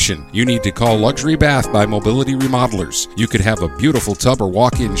renovation, you need to call Luxury Bath by Mobility Remodelers. You could have a beautiful tub or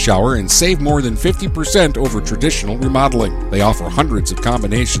walk-in shower and save more than 50% over traditional remodeling. They offer hundreds of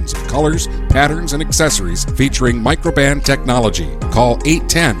combinations of colors, patterns, and accessories featuring microband technology. Call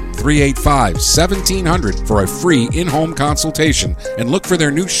 810-385-1700 for a free in-home consultation and look for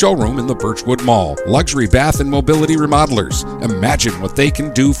their new showroom in the Birchwood Mall. Luxury Bath and Mobility Remodelers. Imagine what they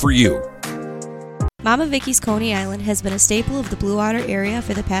can do for you. Mama Vicky's Coney Island has been a staple of the Blue Water area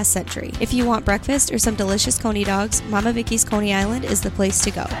for the past century. If you want breakfast or some delicious Coney dogs, Mama Vicky's Coney Island is the place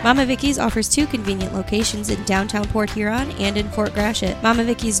to go. Mama Vicky's offers 2 convenient locations in downtown Port Huron and in Fort Gratiot. Mama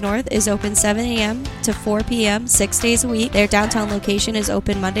Vicky's North is open 7 a.m. to 4 p.m. 6 days a week. Their downtown location is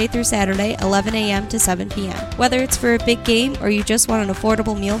open Monday through Saturday, 11 a.m. to 7 p.m. Whether it's for a big game or you just want an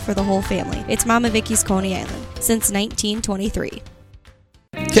affordable meal for the whole family, it's Mama Vicky's Coney Island since 1923.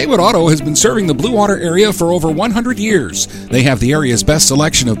 Kaywood Auto has been serving the Blue Water area for over 100 years. They have the area's best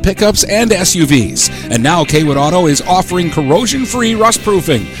selection of pickups and SUVs. And now Kaywood Auto is offering corrosion-free rust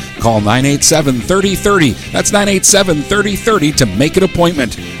proofing. Call 987-3030. That's 987-3030 to make an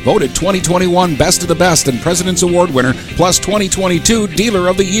appointment. Voted 2021 Best of the Best and President's Award winner, plus 2022 Dealer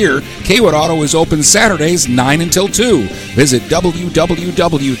of the Year, Kaywood Auto is open Saturdays 9 until 2. Visit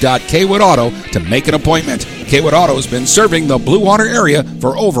www.kaywoodauto to make an appointment. Kaywood Auto has been serving the Blue Water area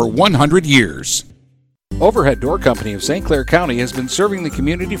for over 100 years. Overhead Door Company of St. Clair County has been serving the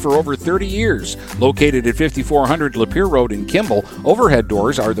community for over 30 years. Located at 5400 Lapeer Road in Kimball, Overhead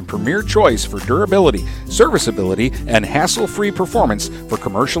Doors are the premier choice for durability, serviceability, and hassle-free performance for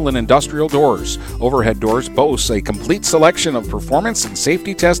commercial and industrial doors. Overhead Doors boasts a complete selection of performance and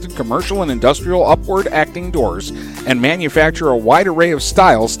safety-tested commercial and industrial upward-acting doors and manufacture a wide array of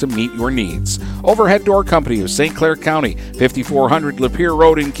styles to meet your needs. Overhead Door Company of St. Clair County, 5400 Lapeer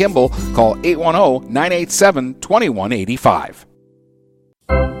Road in Kimball. Call 810-987-2185.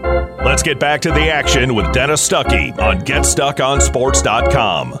 Let's get back to the action with Dennis Stuckey on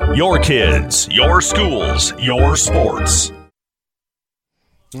GetStuckOnSports.com. Your kids, your schools, your sports.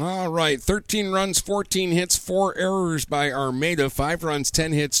 All right, 13 runs, 14 hits, 4 errors by Armada, 5 runs,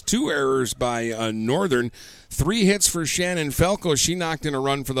 10 hits, 2 errors by Northern, 3 hits for Shannon Falco. She knocked in a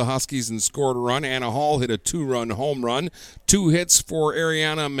run for the Huskies and scored a run. Anna Hall hit a 2-run home run, 2 hits for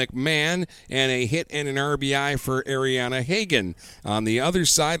Ariana McMahon, and a hit and an RBI for Ariana Hagen. On the other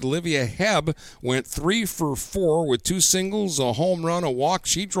side, Olivia Hebb went 3 for 4 with 2 singles, a home run, a walk.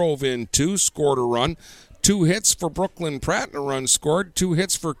 She drove in 2, scored a run. 2 hits for Brooklyn Pratt and a run scored. 2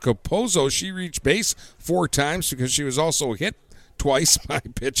 hits for Capozzo. She reached base 4 times because she was also hit twice by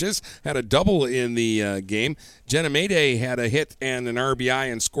pitches. Had a double in the game. Jenna Mayday had a hit and an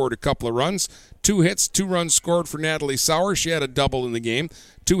RBI and scored a couple of runs. 2 hits, 2 runs scored for Natalie Sauer. She had a double in the game.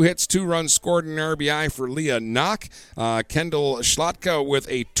 2 hits, 2 runs scored and an RBI for Leah Knock. Kendall Schlatka with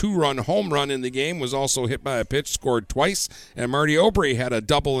a 2-run home run in the game, was also hit by a pitch, scored twice. And Marty Obrey had a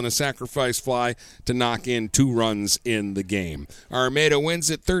double and a sacrifice fly to knock in 2 runs in the game. Armada wins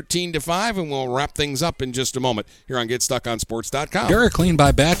it 13-5, and we'll wrap things up in just a moment here on GetStuckOnSports.com. DuraClean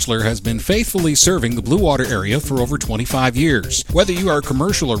by Bachelor has been faithfully serving the Blue Water area for over 25 years. Whether you are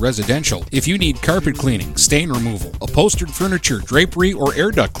commercial or residential, if you need carpet cleaning, stain removal, upholstered furniture, drapery, or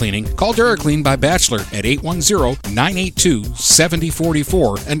air duct cleaning, call DuraClean by Bachelor at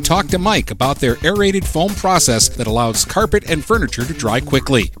 810-982-7044 and talk to Mike about their aerated foam process that allows carpet and furniture to dry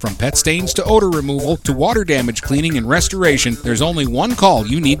quickly. From pet stains to odor removal to water damage cleaning and restoration, there's only one call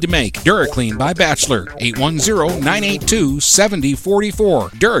you need to make. DuraClean by Bachelor,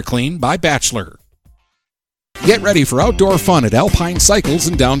 810-982-7044. DuraClean by Bachelor. Get ready for outdoor fun at Alpine Cycles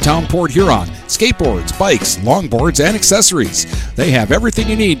in downtown Port Huron. Skateboards, bikes, longboards, and accessories. They have everything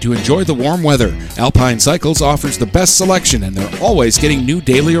you need to enjoy the warm weather. Alpine Cycles offers the best selection, and they're always getting new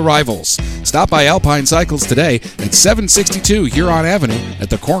daily arrivals. Stop by Alpine Cycles today at 762 Huron Avenue at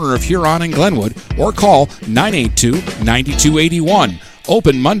the corner of Huron and Glenwood, or call 982-9281.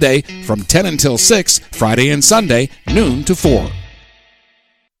 Open Monday from 10 until 6, Friday and Sunday, noon to 4.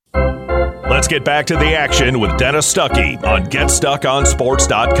 Let's get back to the action with Dennis Stuckey on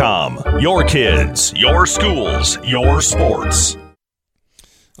GetStuckOnSports.com. Your kids, your schools, your sports.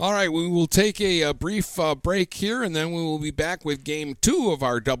 All right, we will take a brief break here, and then we will be back with Game 2 of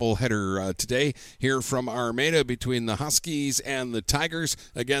our doubleheader today here from Armada between the Huskies and the Tigers.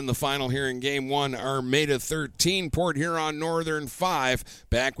 Again, the final here in Game 1, Armada 13, Port Huron Northern 5.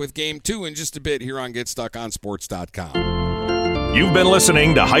 Back with Game 2 in just a bit here on GetStuckOnSports.com. You've been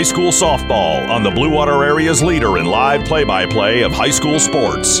listening to High School Softball on the Blue Water Area's leader in live play-by-play of high school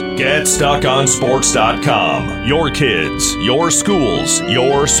sports. GetStuckOnSports.com. Your kids, your schools,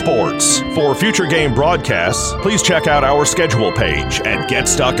 your sports. For future game broadcasts, please check out our schedule page at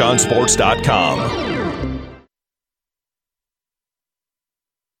GetStuckOnSports.com.